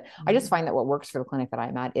practicing. But I just Mhm. find that what works for the clinic that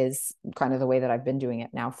I'm at is kind of the way that I've been doing it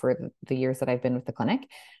now for the years that I've been with the clinic.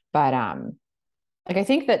 But like I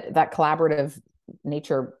think that collaborative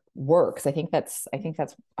nature works. I think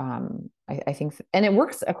and it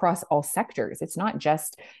works across all sectors. It's not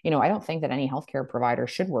just, I don't think that any healthcare provider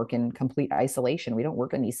should work in complete isolation. We don't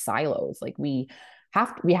work in these silos. Like we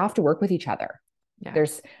have to work with each other. Yeah.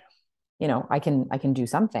 There's, I can do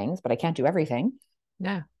some things, but I can't do everything.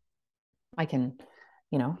 Yeah. I can,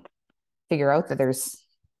 you know, figure out that there's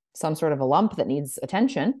some sort of a lump that needs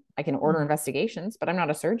attention. I can order Mhm. investigations, but I'm not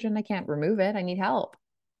a surgeon. I can't remove it. I need help.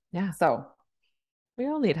 Yeah. So We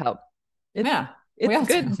all need help. It's yeah, we it's all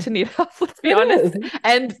do. good to need help, let's be It honest. is.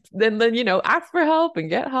 And then ask for help and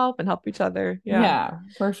help each other. Yeah. Yeah,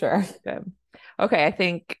 for sure. Good. Okay,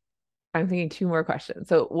 I'm thinking two more questions.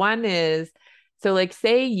 So one is, so like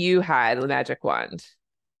say you had a magic wand.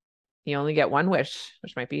 You only get one wish,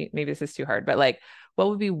 which might be maybe this is too hard, but like what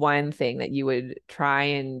would be one thing that you would try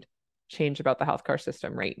and change about the healthcare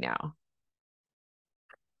system right now?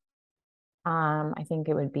 I think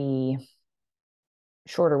it would be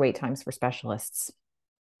shorter wait times for specialists.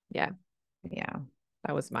 Yeah, Yeah.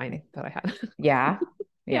 that was mine that I had. Yeah.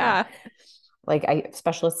 Yeah. Yeah. Like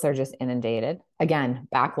specialists are just inundated. Again,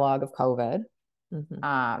 backlog of COVID. Hmm.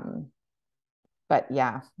 Um, but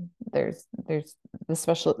yeah, there's the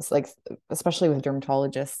specialists like especially with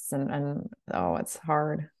dermatologists and oh, it's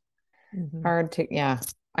Hmm. hard to yeah.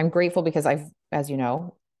 I'm grateful because as you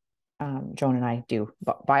know, Joan and I do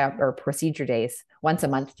bio or procedure days once a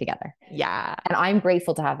month together. Yeah. And I'm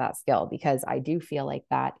grateful to have that skill because I do feel like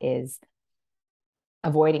that is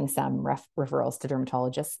avoiding some referrals to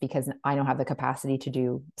dermatologists because I don't have the capacity to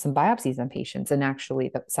do some biopsies on patients. And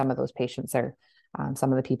actually, some of those patients are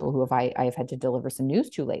some of the people who I've had to deliver some news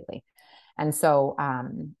to lately. And so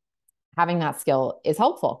having that skill is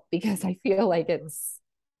helpful because I feel like it's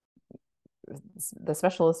the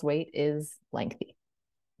specialist wait is lengthy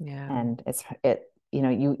Yeah. and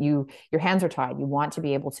your hands are tied. You want to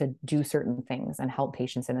be able to do certain things and help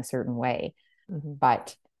patients in a certain way, Hmm.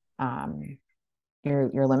 but um,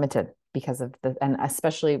 you're limited because of and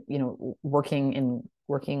especially working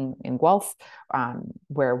in Guelph,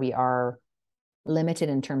 where we are limited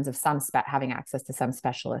in terms of having access to some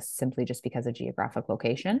specialists simply just because of geographic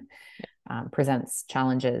location presents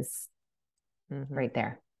challenges Hmm. right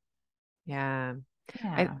there. Yeah.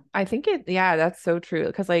 Yeah. I think yeah, that's so true.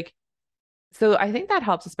 Because like So I think that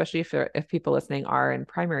helps, especially if people listening are in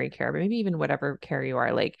primary care, but maybe even whatever care you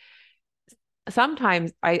are. Like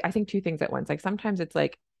sometimes I think two things at once. Like sometimes it's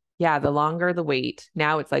like, yeah, the longer the wait,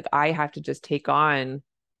 now it's like I have to just take on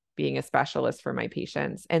being a specialist for my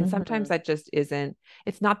patients. And sometimes Mhm. that just isn't,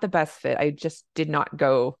 it's not the best fit. I just did not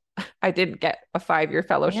go, I didn't get a 5-year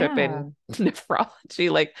fellowship Yeah, in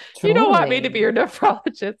nephrology. Like, you don't want me to be totally. your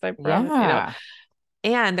nephrologist, I promise. Yeah,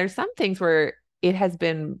 And there's some things where it has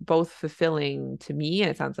been both fulfilling to me,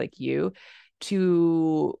 and it sounds like you,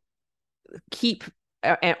 to keep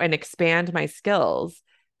and expand my skills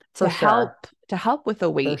to for help sure. to help with the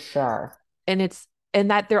For weight. sure. And it's and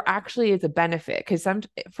that there actually is a benefit because some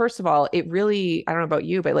first of all, it really, I don't know about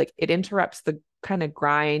you, but like it interrupts the kind of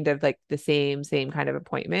grind of like the same kind of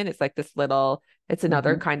appointment. It's like this little, it's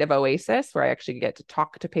another Hmm. kind of oasis where I actually get to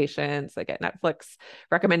talk to patients. I get Netflix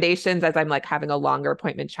recommendations as I'm like having a longer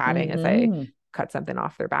appointment chatting as I Hmm. cut something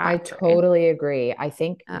off their I back, right? totally agree. I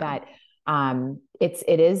think Um, that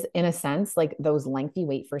it is in a sense like those lengthy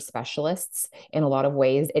wait for specialists in a lot of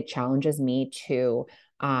ways it challenges me to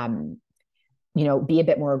um be a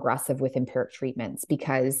bit more aggressive with empiric treatments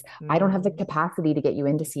because I don't have the mm, capacity to get you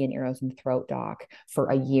in to see an ears and throat doc for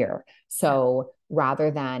a year. yeah, So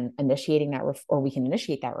rather than initiating that, or we can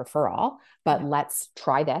initiate that referral, but yeah, let's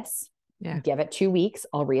try this, yeah, give it 2 weeks,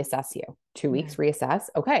 I'll reassess you. Two yeah, weeks, reassess.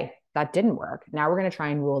 Okay, that didn't work. Now we're going to try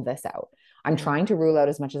and rule this out. I'm yeah, trying to rule out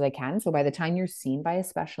as much as I can. So by the time you're seen by a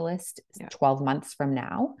specialist yeah, 12 months from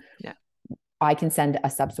now, yeah. I can send a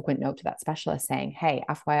subsequent note to that specialist saying, hey,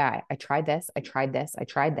 FYI, I tried this, I tried this, I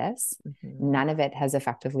tried this. Mhm. None of it has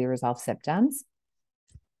effectively resolved symptoms.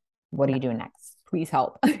 What are Yeah. you doing next? Please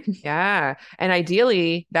help. Yeah. And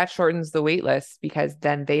ideally, that shortens the wait list because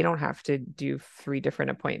then they don't have to do 3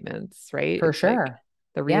 different appointments, right? For It's like sure.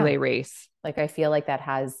 the Yeah. relay race. Like I feel like that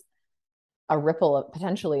has a ripple,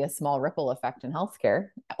 potentially a small ripple effect in healthcare,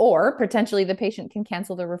 or potentially the patient can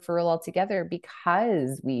cancel the referral altogether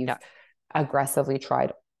because we've Yeah. aggressively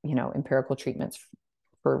tried, empirical treatments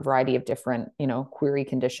for a variety of different, query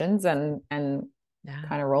conditions and Yeah.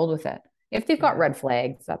 kind of rolled with it. If they've got Yeah. red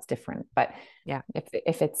flags, that's different. But Yeah.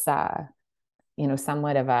 if it's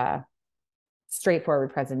somewhat of a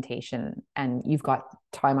straightforward presentation and you've got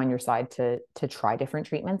time on your side to try different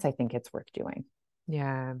treatments, I think it's worth doing.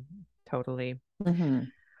 Yeah. Totally. Mm-hmm.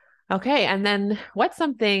 Okay. And then what's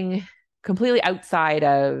something completely outside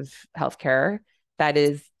of healthcare that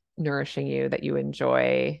is nourishing you that you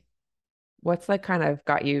enjoy? What's like kind of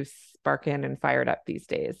got you sparking and fired up these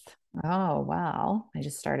days? Oh, wow. I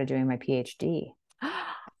just started doing my PhD.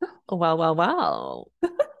 Well, well, well.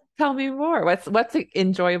 Tell me more. What's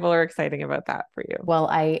enjoyable or exciting about that for you? Well,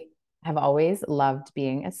 I have always loved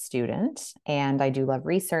being a student, and I do love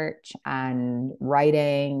research and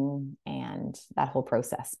writing and that whole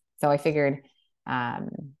process. So um,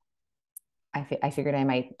 I figured I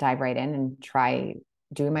might dive right in and try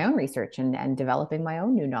doing my own research and developing my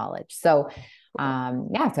own new knowledge. So, Cool.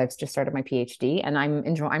 yeah, so I've just started my PhD, and I'm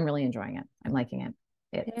really enjoying it. I'm liking it.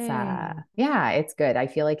 It's Yay. yeah, it's good. I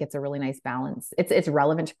feel like it's a really nice balance. It's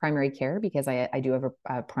relevant to primary care because I do have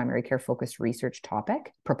a primary care focused research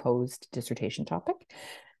topic, proposed dissertation topic,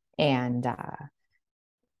 and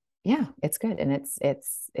yeah, it's good. And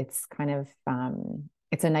it's kind of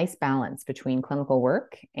it's a nice balance between clinical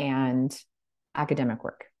work and academic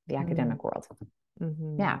work, the Mm, academic world.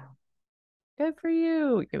 hmm. Yeah, Good for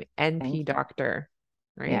you. You're NP thank you. doctor,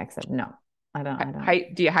 Yeah, right? except no, I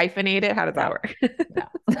don't. Do you hyphenate it? How does that No, work?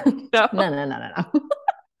 no, No. no, no, no, no,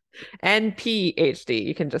 NPHD.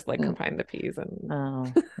 You can just like no. combine the P's and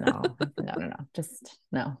Oh, no, no, no, no. Just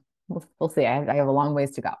no. We'll see. I have a long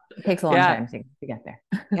ways to go. It takes a long yeah. time to get there.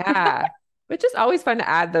 Yeah. But just always fun to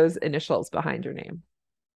add those initials behind your name.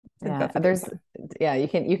 I think Yeah, that's a good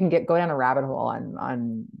one. you can go down a rabbit hole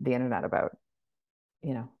on the internet about,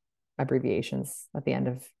 you know, abbreviations at Oh, the end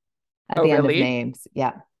of really? names.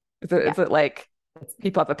 Yeah. Is Yeah. it like It's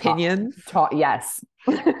people have opinions? yes.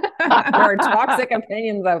 There are toxic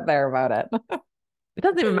opinions out there about it. It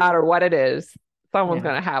doesn't even matter what it is. Someone's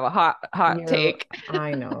Yeah. going to have a hot take.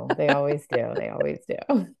 I know. They always do. They always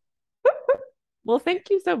do. Well, thank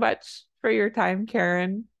you so much for your time,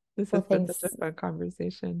 Karen. This Well, has been such a thanks. fun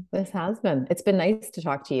conversation. It's been nice to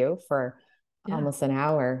talk to you for Yeah. almost an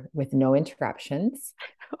hour with no interruptions.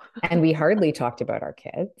 And we hardly talked about our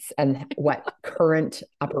kids and what current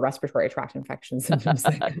upper respiratory tract infection symptoms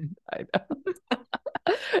they have, I know.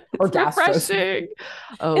 or It's gastros. refreshing.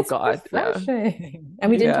 Oh It's God, yeah. refreshing.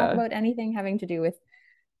 And we didn't talk Yeah. about anything having to do with,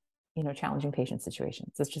 challenging patient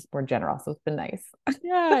situations. It's just more general. So it's been nice.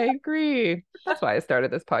 Yeah, I agree. That's why I started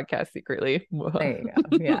this podcast secretly. There you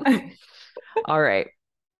go. Yeah. All right.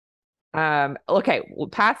 Okay, well,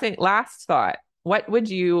 passing last thought. What would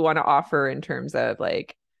you want to offer in terms of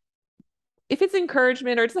like if it's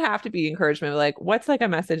encouragement or it doesn't have to be encouragement, like what's like a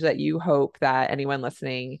message that you hope that anyone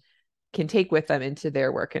listening can take with them into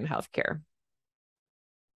their work in healthcare?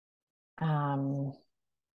 Um,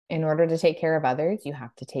 in order to take care of others, you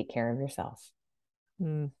have to take care of yourself.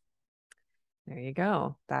 Hmm, there you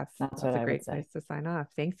go. That's That's what that's a I would great say. place to sign off.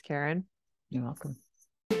 Thanks, Karen. You're welcome.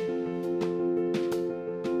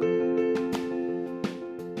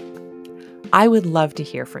 I would love to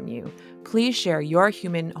hear from you. Please share your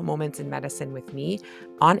human moments in medicine with me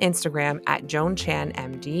on Instagram at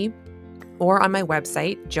JoanChanMD or on my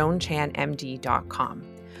website, joanchanmd.com.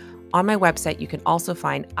 On my website, you can also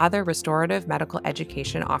find other restorative medical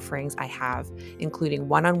education offerings I have, including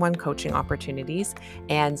one-on-one coaching opportunities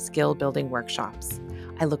and skill building workshops.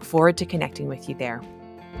 I look forward to connecting with you there.